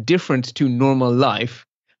phone looks different to normal life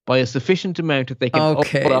by a sufficient amount that they can unlock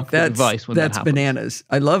the device when that happens. That's bananas.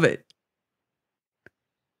 I love it.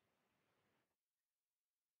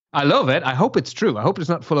 I love it. I hope it's true. I hope it's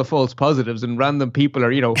not full of false positives and random people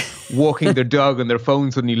are, walking their dog and their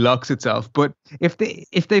phone suddenly locks itself. But if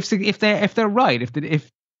they're right, if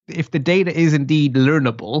the data is indeed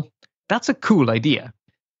learnable, that's a cool idea.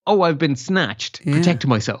 Oh, I've been snatched. Yeah. Protect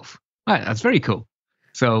myself. Right, that's very cool.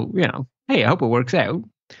 So, hey, I hope it works out.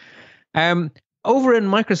 Over in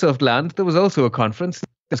Microsoft land, there was also a conference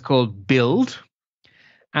that's called Build.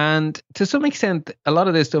 And to some extent, a lot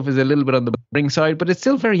of this stuff is a little bit on the boring side, but it's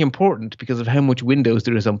still very important because of how much Windows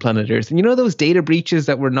there is on planet Earth. And those data breaches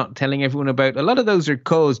that we're not telling everyone about, a lot of those are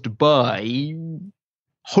caused by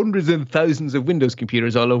hundreds and thousands of Windows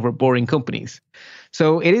computers all over boring companies.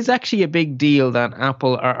 So it is actually a big deal that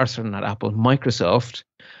Microsoft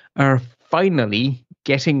are finally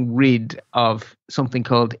getting rid of something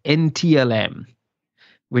called NTLM,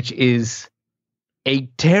 which is a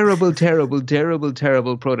terrible, terrible, terrible,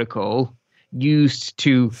 terrible protocol used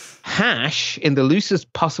to hash, in the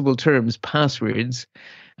loosest possible terms, passwords.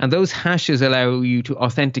 And those hashes allow you to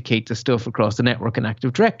authenticate the stuff across the network and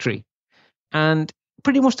Active Directory. And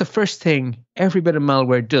pretty much the first thing every bit of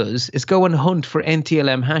malware does is go and hunt for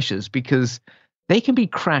NTLM hashes, because they can be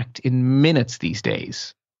cracked in minutes these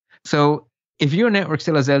days. So if your network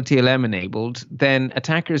still has LTLM enabled, then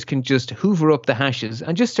attackers can just hoover up the hashes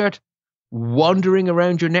and just start wandering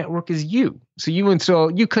around your network as you. So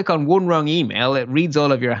you click on one wrong email, it reads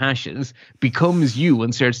all of your hashes, becomes you,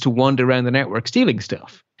 and starts to wander around the network stealing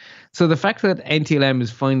stuff. So the fact that NTLM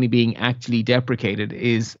is finally being actually deprecated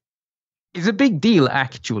is a big deal,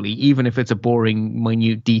 actually, even if it's a boring,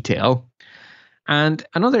 minute detail. And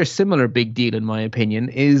another similar big deal, in my opinion,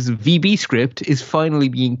 is VBScript is finally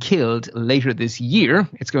being killed later this year.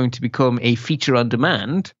 It's going to become a feature on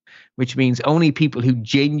demand, which means only people who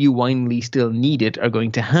genuinely still need it are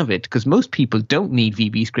going to have it, because most people don't need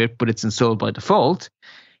VBScript, but it's installed by default.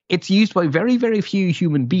 It's used by very, very few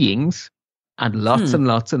human beings and lots and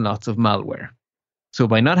lots and lots of malware. So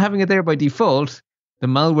by not having it there by default, the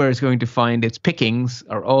malware is going to find its pickings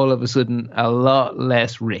are all of a sudden a lot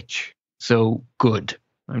less rich. So good.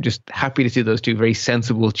 I'm just happy to see those two very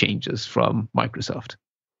sensible changes from Microsoft.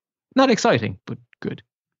 Not exciting, but good.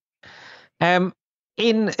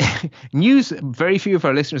 In news very few of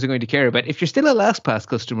our listeners are going to care about, if you're still a LastPass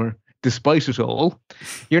customer, despite it all,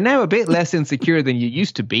 you're now a bit less insecure than you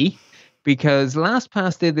used to be, because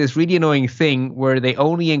LastPass did this really annoying thing where they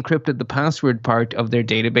only encrypted the password part of their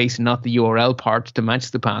database, not the URL part, to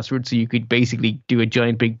match the password. So you could basically do a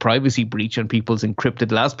giant big privacy breach on people's encrypted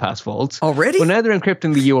LastPass vaults. Already? Well, now they're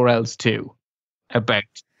encrypting the URLs too. About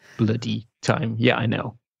bloody time. Yeah, I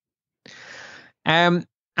know.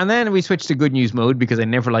 And then we switched to good news mode, because I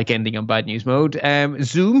never like ending on bad news mode.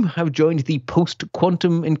 Zoom have joined the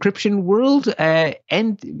post-quantum encryption world.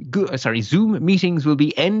 Zoom meetings will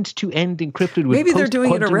be end-to-end encrypted with Maybe they're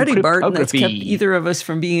doing it already, Bart, and that's kept cryptography. either of us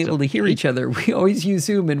from being able to hear each other. We always use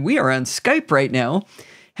Zoom, and we are on Skype right now.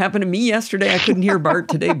 Happened to me yesterday. I couldn't hear Bart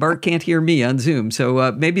today. Bart can't hear me on Zoom.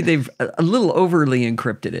 So maybe they've a little overly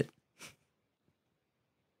encrypted it.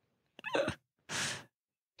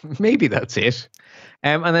 Maybe that's it.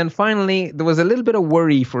 And then finally, there was a little bit of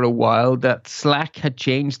worry for a while that Slack had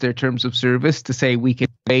changed their terms of service to say we can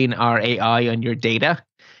train our AI on your data.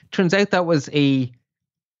 Turns out that was a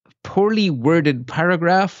poorly worded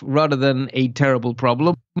paragraph rather than a terrible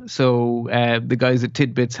problem. So the guys at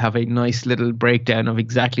Tidbits have a nice little breakdown of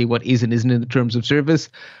exactly what is and isn't in the terms of service.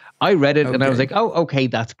 I read it and I was like, oh, okay,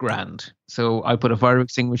 that's grand. So I put a fire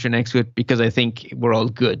extinguisher next to it because I think we're all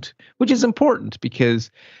good, which is important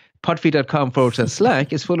because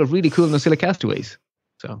podfeed.com/Slack is full of really cool Nosilla castaways.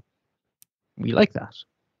 So we like that.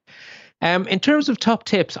 In terms of top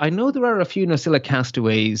tips, I know there are a few Nosilla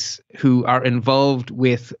castaways who are involved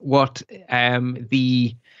with what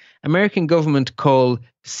the American government call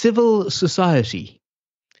civil society.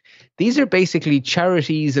 These are basically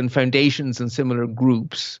charities and foundations and similar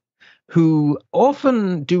groups who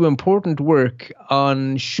often do important work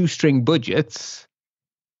on shoestring budgets,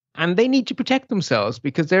 and they need to protect themselves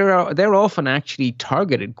because they're often actually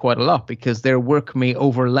targeted quite a lot because their work may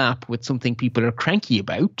overlap with something people are cranky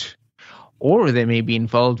about, or they may be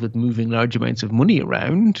involved with moving large amounts of money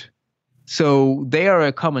around. So they are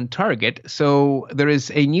a common target. So there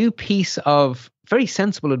is a new piece of very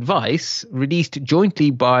sensible advice released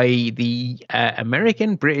jointly by the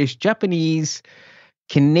American, British, Japanese,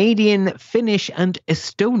 Canadian, Finnish, and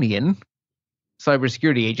Estonian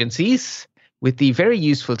cybersecurity agencies with the very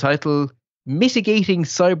useful title, Mitigating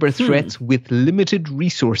Cyber Threats with Limited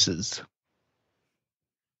Resources,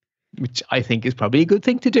 which I think is probably a good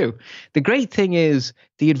thing to do. The great thing is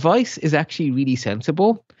the advice is actually really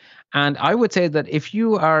sensible. And I would say that if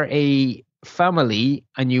you are a family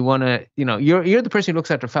and you want to, you're the person who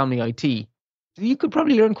looks after family IT, you could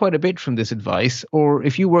probably learn quite a bit from this advice. Or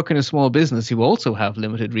if you work in a small business who also have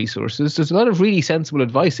limited resources, there's a lot of really sensible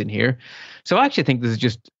advice in here. So I actually think this is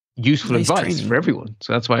just useful advice for everyone.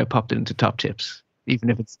 So that's why I popped it into top tips, even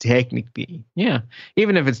if it's technically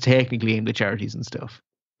aimed at charities and stuff.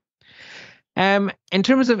 In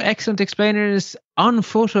terms of excellent explainers, on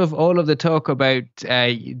foot of all of the talk about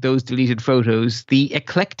those deleted photos, the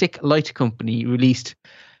Eclectic Light Company released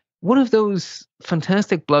one of those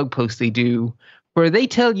fantastic blog posts they do where they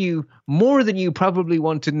tell you more than you probably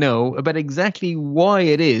want to know about exactly why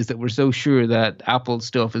it is that we're so sure that Apple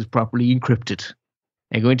stuff is properly encrypted.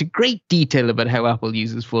 They go into great detail about how Apple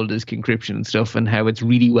uses full disk encryption and stuff and how it's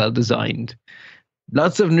really well designed.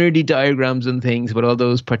 Lots of nerdy diagrams and things about all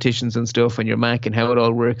those partitions and stuff on your Mac and how it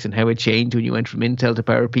all works and how it changed when you went from Intel to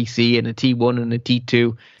PowerPC and a T1 and a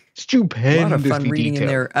T2. Stupendously a lot of fun reading in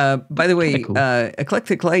there. By the way, cool.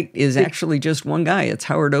 Eclectic Light is actually just one guy. It's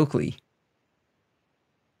Howard Oakley.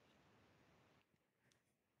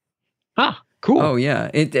 Ah, cool. Oh,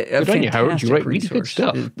 yeah. Good on you, Howard. You write really good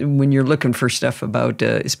stuff. When you're looking for stuff about,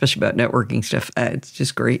 especially about networking stuff, it's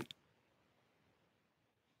just great.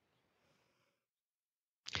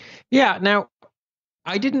 Yeah, now,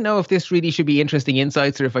 I didn't know if this really should be interesting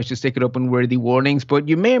insights or if I should stick it up in worthy warnings, but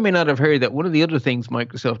you may or may not have heard that one of the other things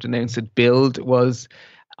Microsoft announced at Build was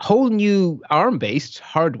a whole new ARM-based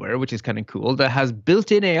hardware, which is kind of cool, that has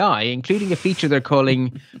built-in AI, including a feature they're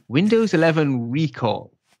calling Windows 11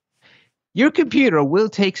 Recall. Your computer will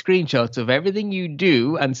take screenshots of everything you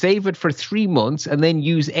do and save it for 3 months and then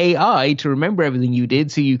use AI to remember everything you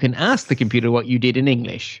did so you can ask the computer what you did in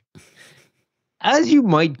English. As you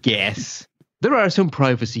might guess, there are some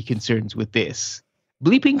privacy concerns with this.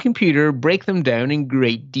 Bleeping Computer break them down in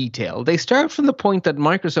great detail. They start from the point that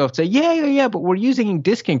Microsoft say, yeah, but we're using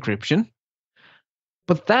disk encryption.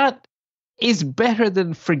 But that is better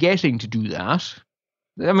than forgetting to do that.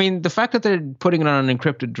 I mean, the fact that they're putting it on an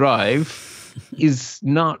encrypted drive is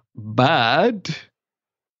not bad.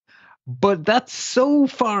 But that's so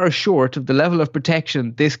far short of the level of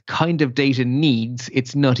protection this kind of data needs,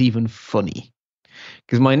 it's not even funny.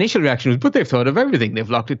 Because my initial reaction was, but they've thought of everything. They've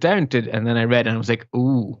locked it down. And then I read and I was like,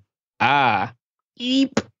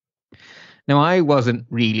 eep. Now, I wasn't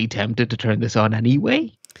really tempted to turn this on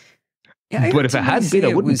anyway. Yeah, but if it had been,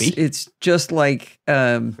 I wouldn't be. It's just like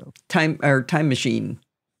Time Machine.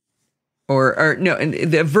 Or no, and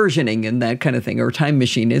the versioning and that kind of thing, or Time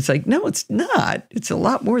Machine. It's like, no, it's not. It's a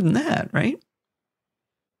lot more than that, right?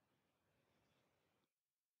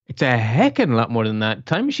 It's a heckin' lot more than that.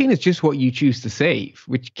 Time Machine is just what you choose to save,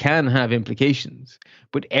 which can have implications.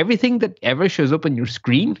 But everything that ever shows up on your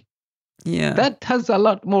screen, that has a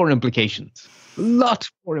lot more implications.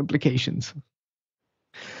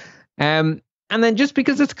 And then just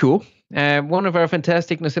because it's cool, one of our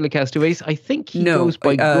fantastic Nosilla castaways, I think he goes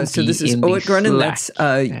by Gookie. So this is Oet Grunnen.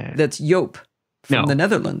 That's Joop from the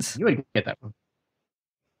Netherlands. You would get that one.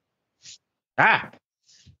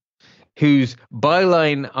 Whose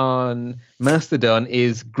byline on Mastodon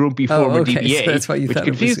is Grumpy Former DBA, so that's why you which thought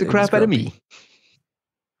confused the crap out of me.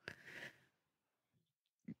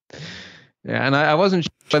 Yeah, and I wasn't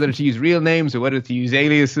sure whether to use real names or whether to use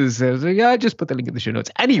aliases. I was like, yeah, just put the link in the show notes.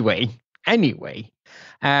 Anyway,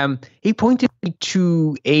 he pointed me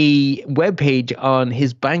to a webpage on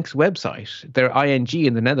his bank's website, their ING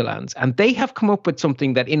in the Netherlands, and they have come up with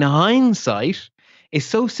something that in hindsight is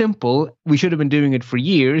so simple, we should have been doing it for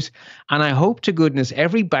years, and I hope to goodness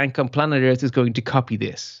every bank on planet Earth is going to copy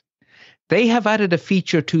this. They have added a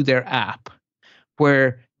feature to their app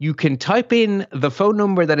where you can type in the phone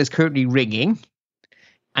number that is currently ringing,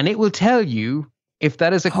 and it will tell you if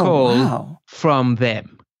that is a call from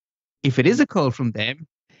them. If it is a call from them,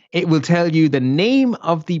 it will tell you the name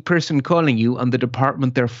of the person calling you and the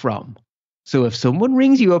department they're from. So if someone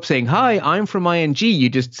rings you up saying, hi, I'm from ING, you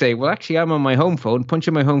just say, well, actually, I'm on my home phone. Punch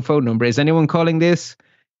in my home phone number. Is anyone calling this?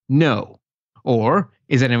 No. Or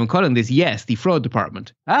is anyone calling this? Yes, the fraud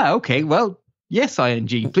department. Ah, okay. Well, yes,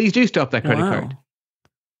 ING. Please do stop that credit card.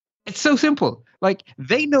 It's so simple. Like,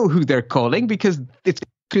 they know who they're calling because it's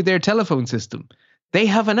through their telephone system. They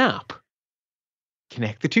have an app.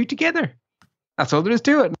 Connect the two together. That's all there is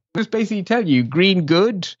to it. Just basically tell you, green,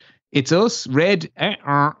 good. It's us. Red,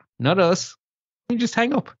 not us. You just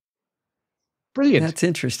hang up. Brilliant. That's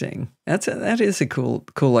interesting. That is a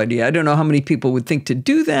cool idea. I don't know how many people would think to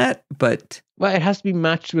do that, but well, it has to be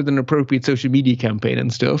matched with an appropriate social media campaign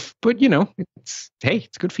and stuff. But you know, it's a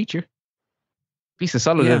good feature. Piece of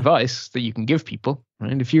solid advice that you can give people.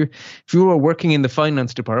 Right? If you were working in the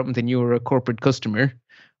finance department and you were a corporate customer,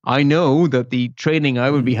 I know that the training I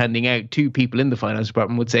would be handing out to people in the finance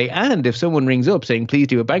department would say, and if someone rings up saying, please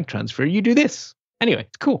do a bank transfer, you do this. Anyway,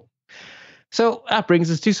 it's cool. So that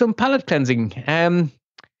brings us to some palate cleansing.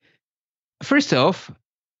 First off,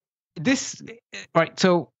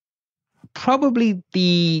 so probably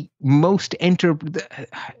the most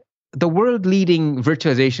the world leading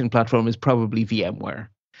virtualization platform is probably VMware.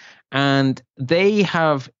 And they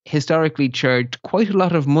have historically charged quite a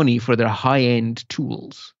lot of money for their high-end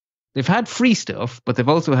tools. They've had free stuff, but they've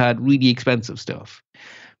also had really expensive stuff.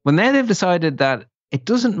 Well, now they've decided that it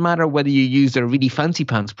doesn't matter whether you use their really fancy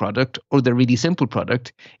pants product or their really simple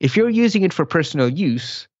product. If you're using it for personal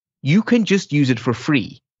use, you can just use it for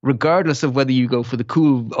free, regardless of whether you go for the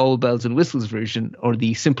cool all bells and whistles version or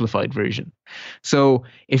the simplified version. So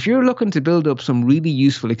if you're looking to build up some really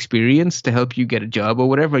useful experience to help you get a job or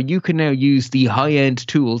whatever, you can now use the high-end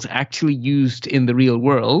tools actually used in the real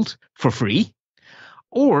world for free.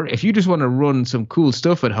 Or if you just want to run some cool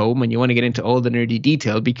stuff at home and you want to get into all the nerdy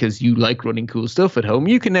detail because you like running cool stuff at home,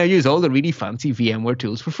 you can now use all the really fancy VMware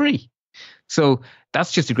tools for free. So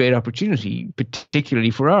that's just a great opportunity,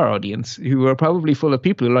 particularly for our audience, who are probably full of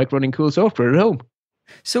people who like running cool software at home.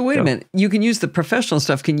 So wait a minute. You can use the professional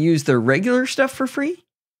stuff, can use the regular stuff for free?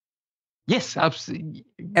 Yes, absolutely.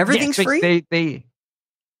 Everything's free?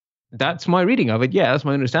 That's my reading of it. Yeah, that's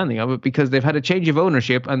my understanding of it, because they've had a change of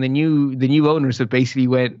ownership and the new owners have basically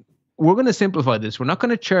went, we're going to simplify this. We're not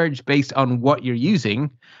going to charge based on what you're using.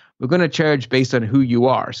 We're going to charge based on who you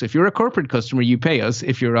are. So if you're a corporate customer, you pay us.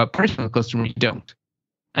 If you're a personal customer, you don't.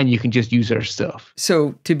 And you can just use our stuff.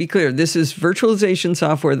 So to be clear, this is virtualization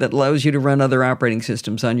software that allows you to run other operating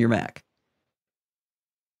systems on your Mac.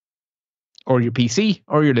 Or your PC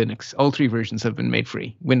or your Linux. All three versions have been made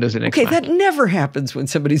free. Windows and Mac. Okay, that never happens when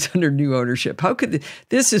somebody's under new ownership. How could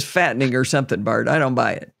this is fattening or something, Bart? I don't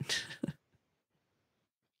buy it.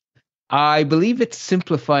 I believe it's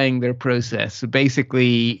simplifying their process. So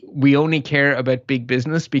basically, we only care about big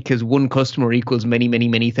business because one customer equals many, many,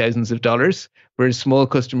 many thousands of dollars, whereas small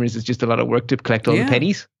customers is just a lot of work to collect all the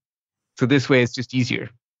pennies. So this way, it's just easier.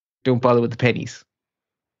 Don't bother with the pennies.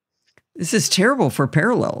 This is terrible for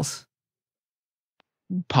Parallels.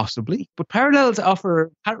 Possibly, but Parallels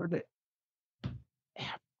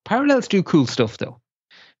do cool stuff though,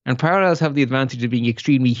 and Parallels have the advantage of being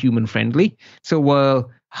extremely human friendly. So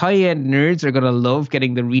while high-end nerds are going to love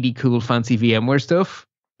getting the really cool fancy VMware stuff,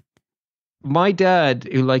 my dad,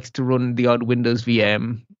 who likes to run the odd Windows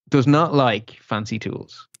VM, does not like fancy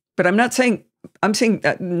tools. But I'm saying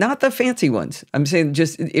not the fancy ones. I'm saying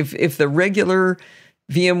just if the regular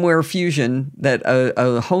VMware Fusion that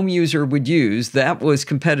a home user would use, that was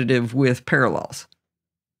competitive with Parallels.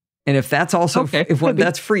 And if that's also, if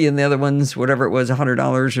that's free and the other one's, whatever it was,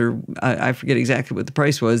 $100 or I forget exactly what the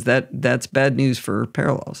price was, that's bad news for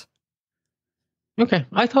Parallels. Okay.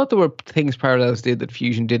 I thought there were things Parallels did that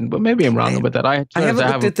Fusion didn't, but maybe I'm wrong about that. I haven't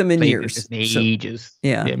looked at them in years. Ages.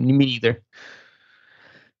 Yeah. Me either.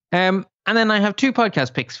 And then I have two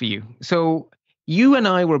podcast picks for you. So you and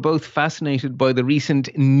I were both fascinated by the recent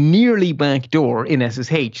nearly backdoor in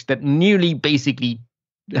SSH that nearly basically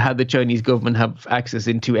had the Chinese government have access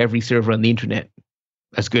into every server on the internet.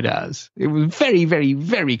 as good as. It was very, very,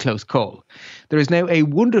 very close call. There is now a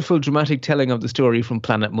wonderful dramatic telling of the story from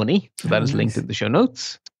Planet Money. So that is linked in the show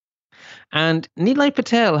notes. And Nilay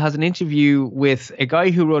Patel has an interview with a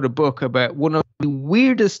guy who wrote a book about one of the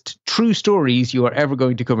weirdest true stories you are ever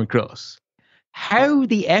going to come across. How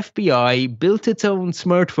the FBI built its own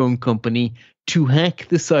smartphone company to hack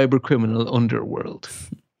the cybercriminal underworld.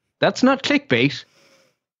 That's not clickbait.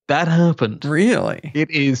 That happened. Really?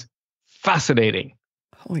 It is fascinating.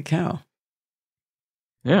 Holy cow.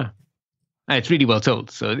 Yeah. And it's really well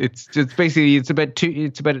told. So it's basically about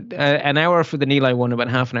an hour for the Nilay one, about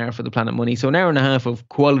half an hour for the Planet Money. So an hour and a half of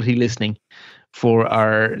quality listening for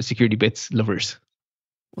our Security Bits lovers.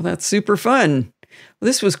 Well, that's super fun. Well,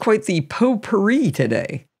 this was quite the potpourri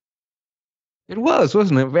today. It was,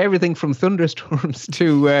 wasn't it? Everything from thunderstorms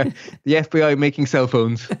to the FBI making cell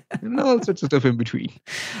phones and all sorts of stuff in between.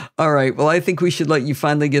 All right. Well, I think we should let you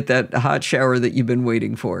finally get that hot shower that you've been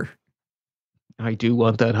waiting for. I do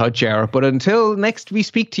want that hot shower. But until next we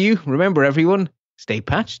speak to you, remember everyone, stay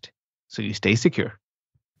patched so you stay secure.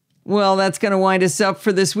 Well, that's going to wind us up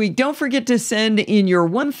for this week. Don't forget to send in your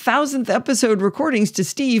 1000th episode recordings to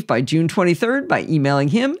Steve by June 23rd by emailing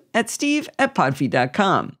him at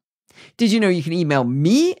steve@podfeet.com. Did you know you can email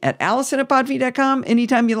me at allison@podfeet.com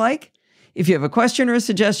anytime you like? If you have a question or a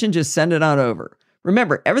suggestion, just send it on over.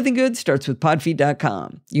 Remember, everything good starts with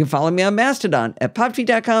podfeet.com. You can follow me on Mastodon at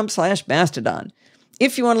podfeet.com/Mastodon.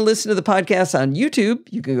 If you want to listen to the podcast on YouTube,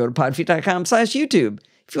 you can go to podfeet.com/YouTube.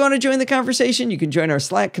 If you want to join the conversation, you can join our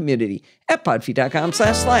Slack community at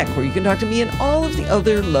podfeet.com/Slack, where you can talk to me and all of the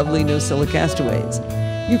other lovely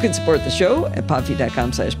NosillaCastaways. You can support the show at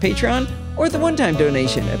podfeet.com/Patreon or the one-time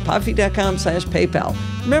donation at podfeet.com/PayPal.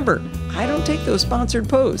 Remember, I don't take those sponsored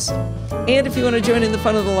posts. And if you want to join in the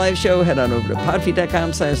fun of the live show, head on over to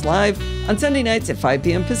podfeet.com/live on Sunday nights at 5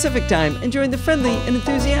 p.m. Pacific time and join the friendly and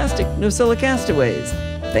enthusiastic NosillaCastaways.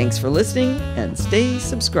 Thanks for listening and stay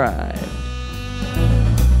subscribed.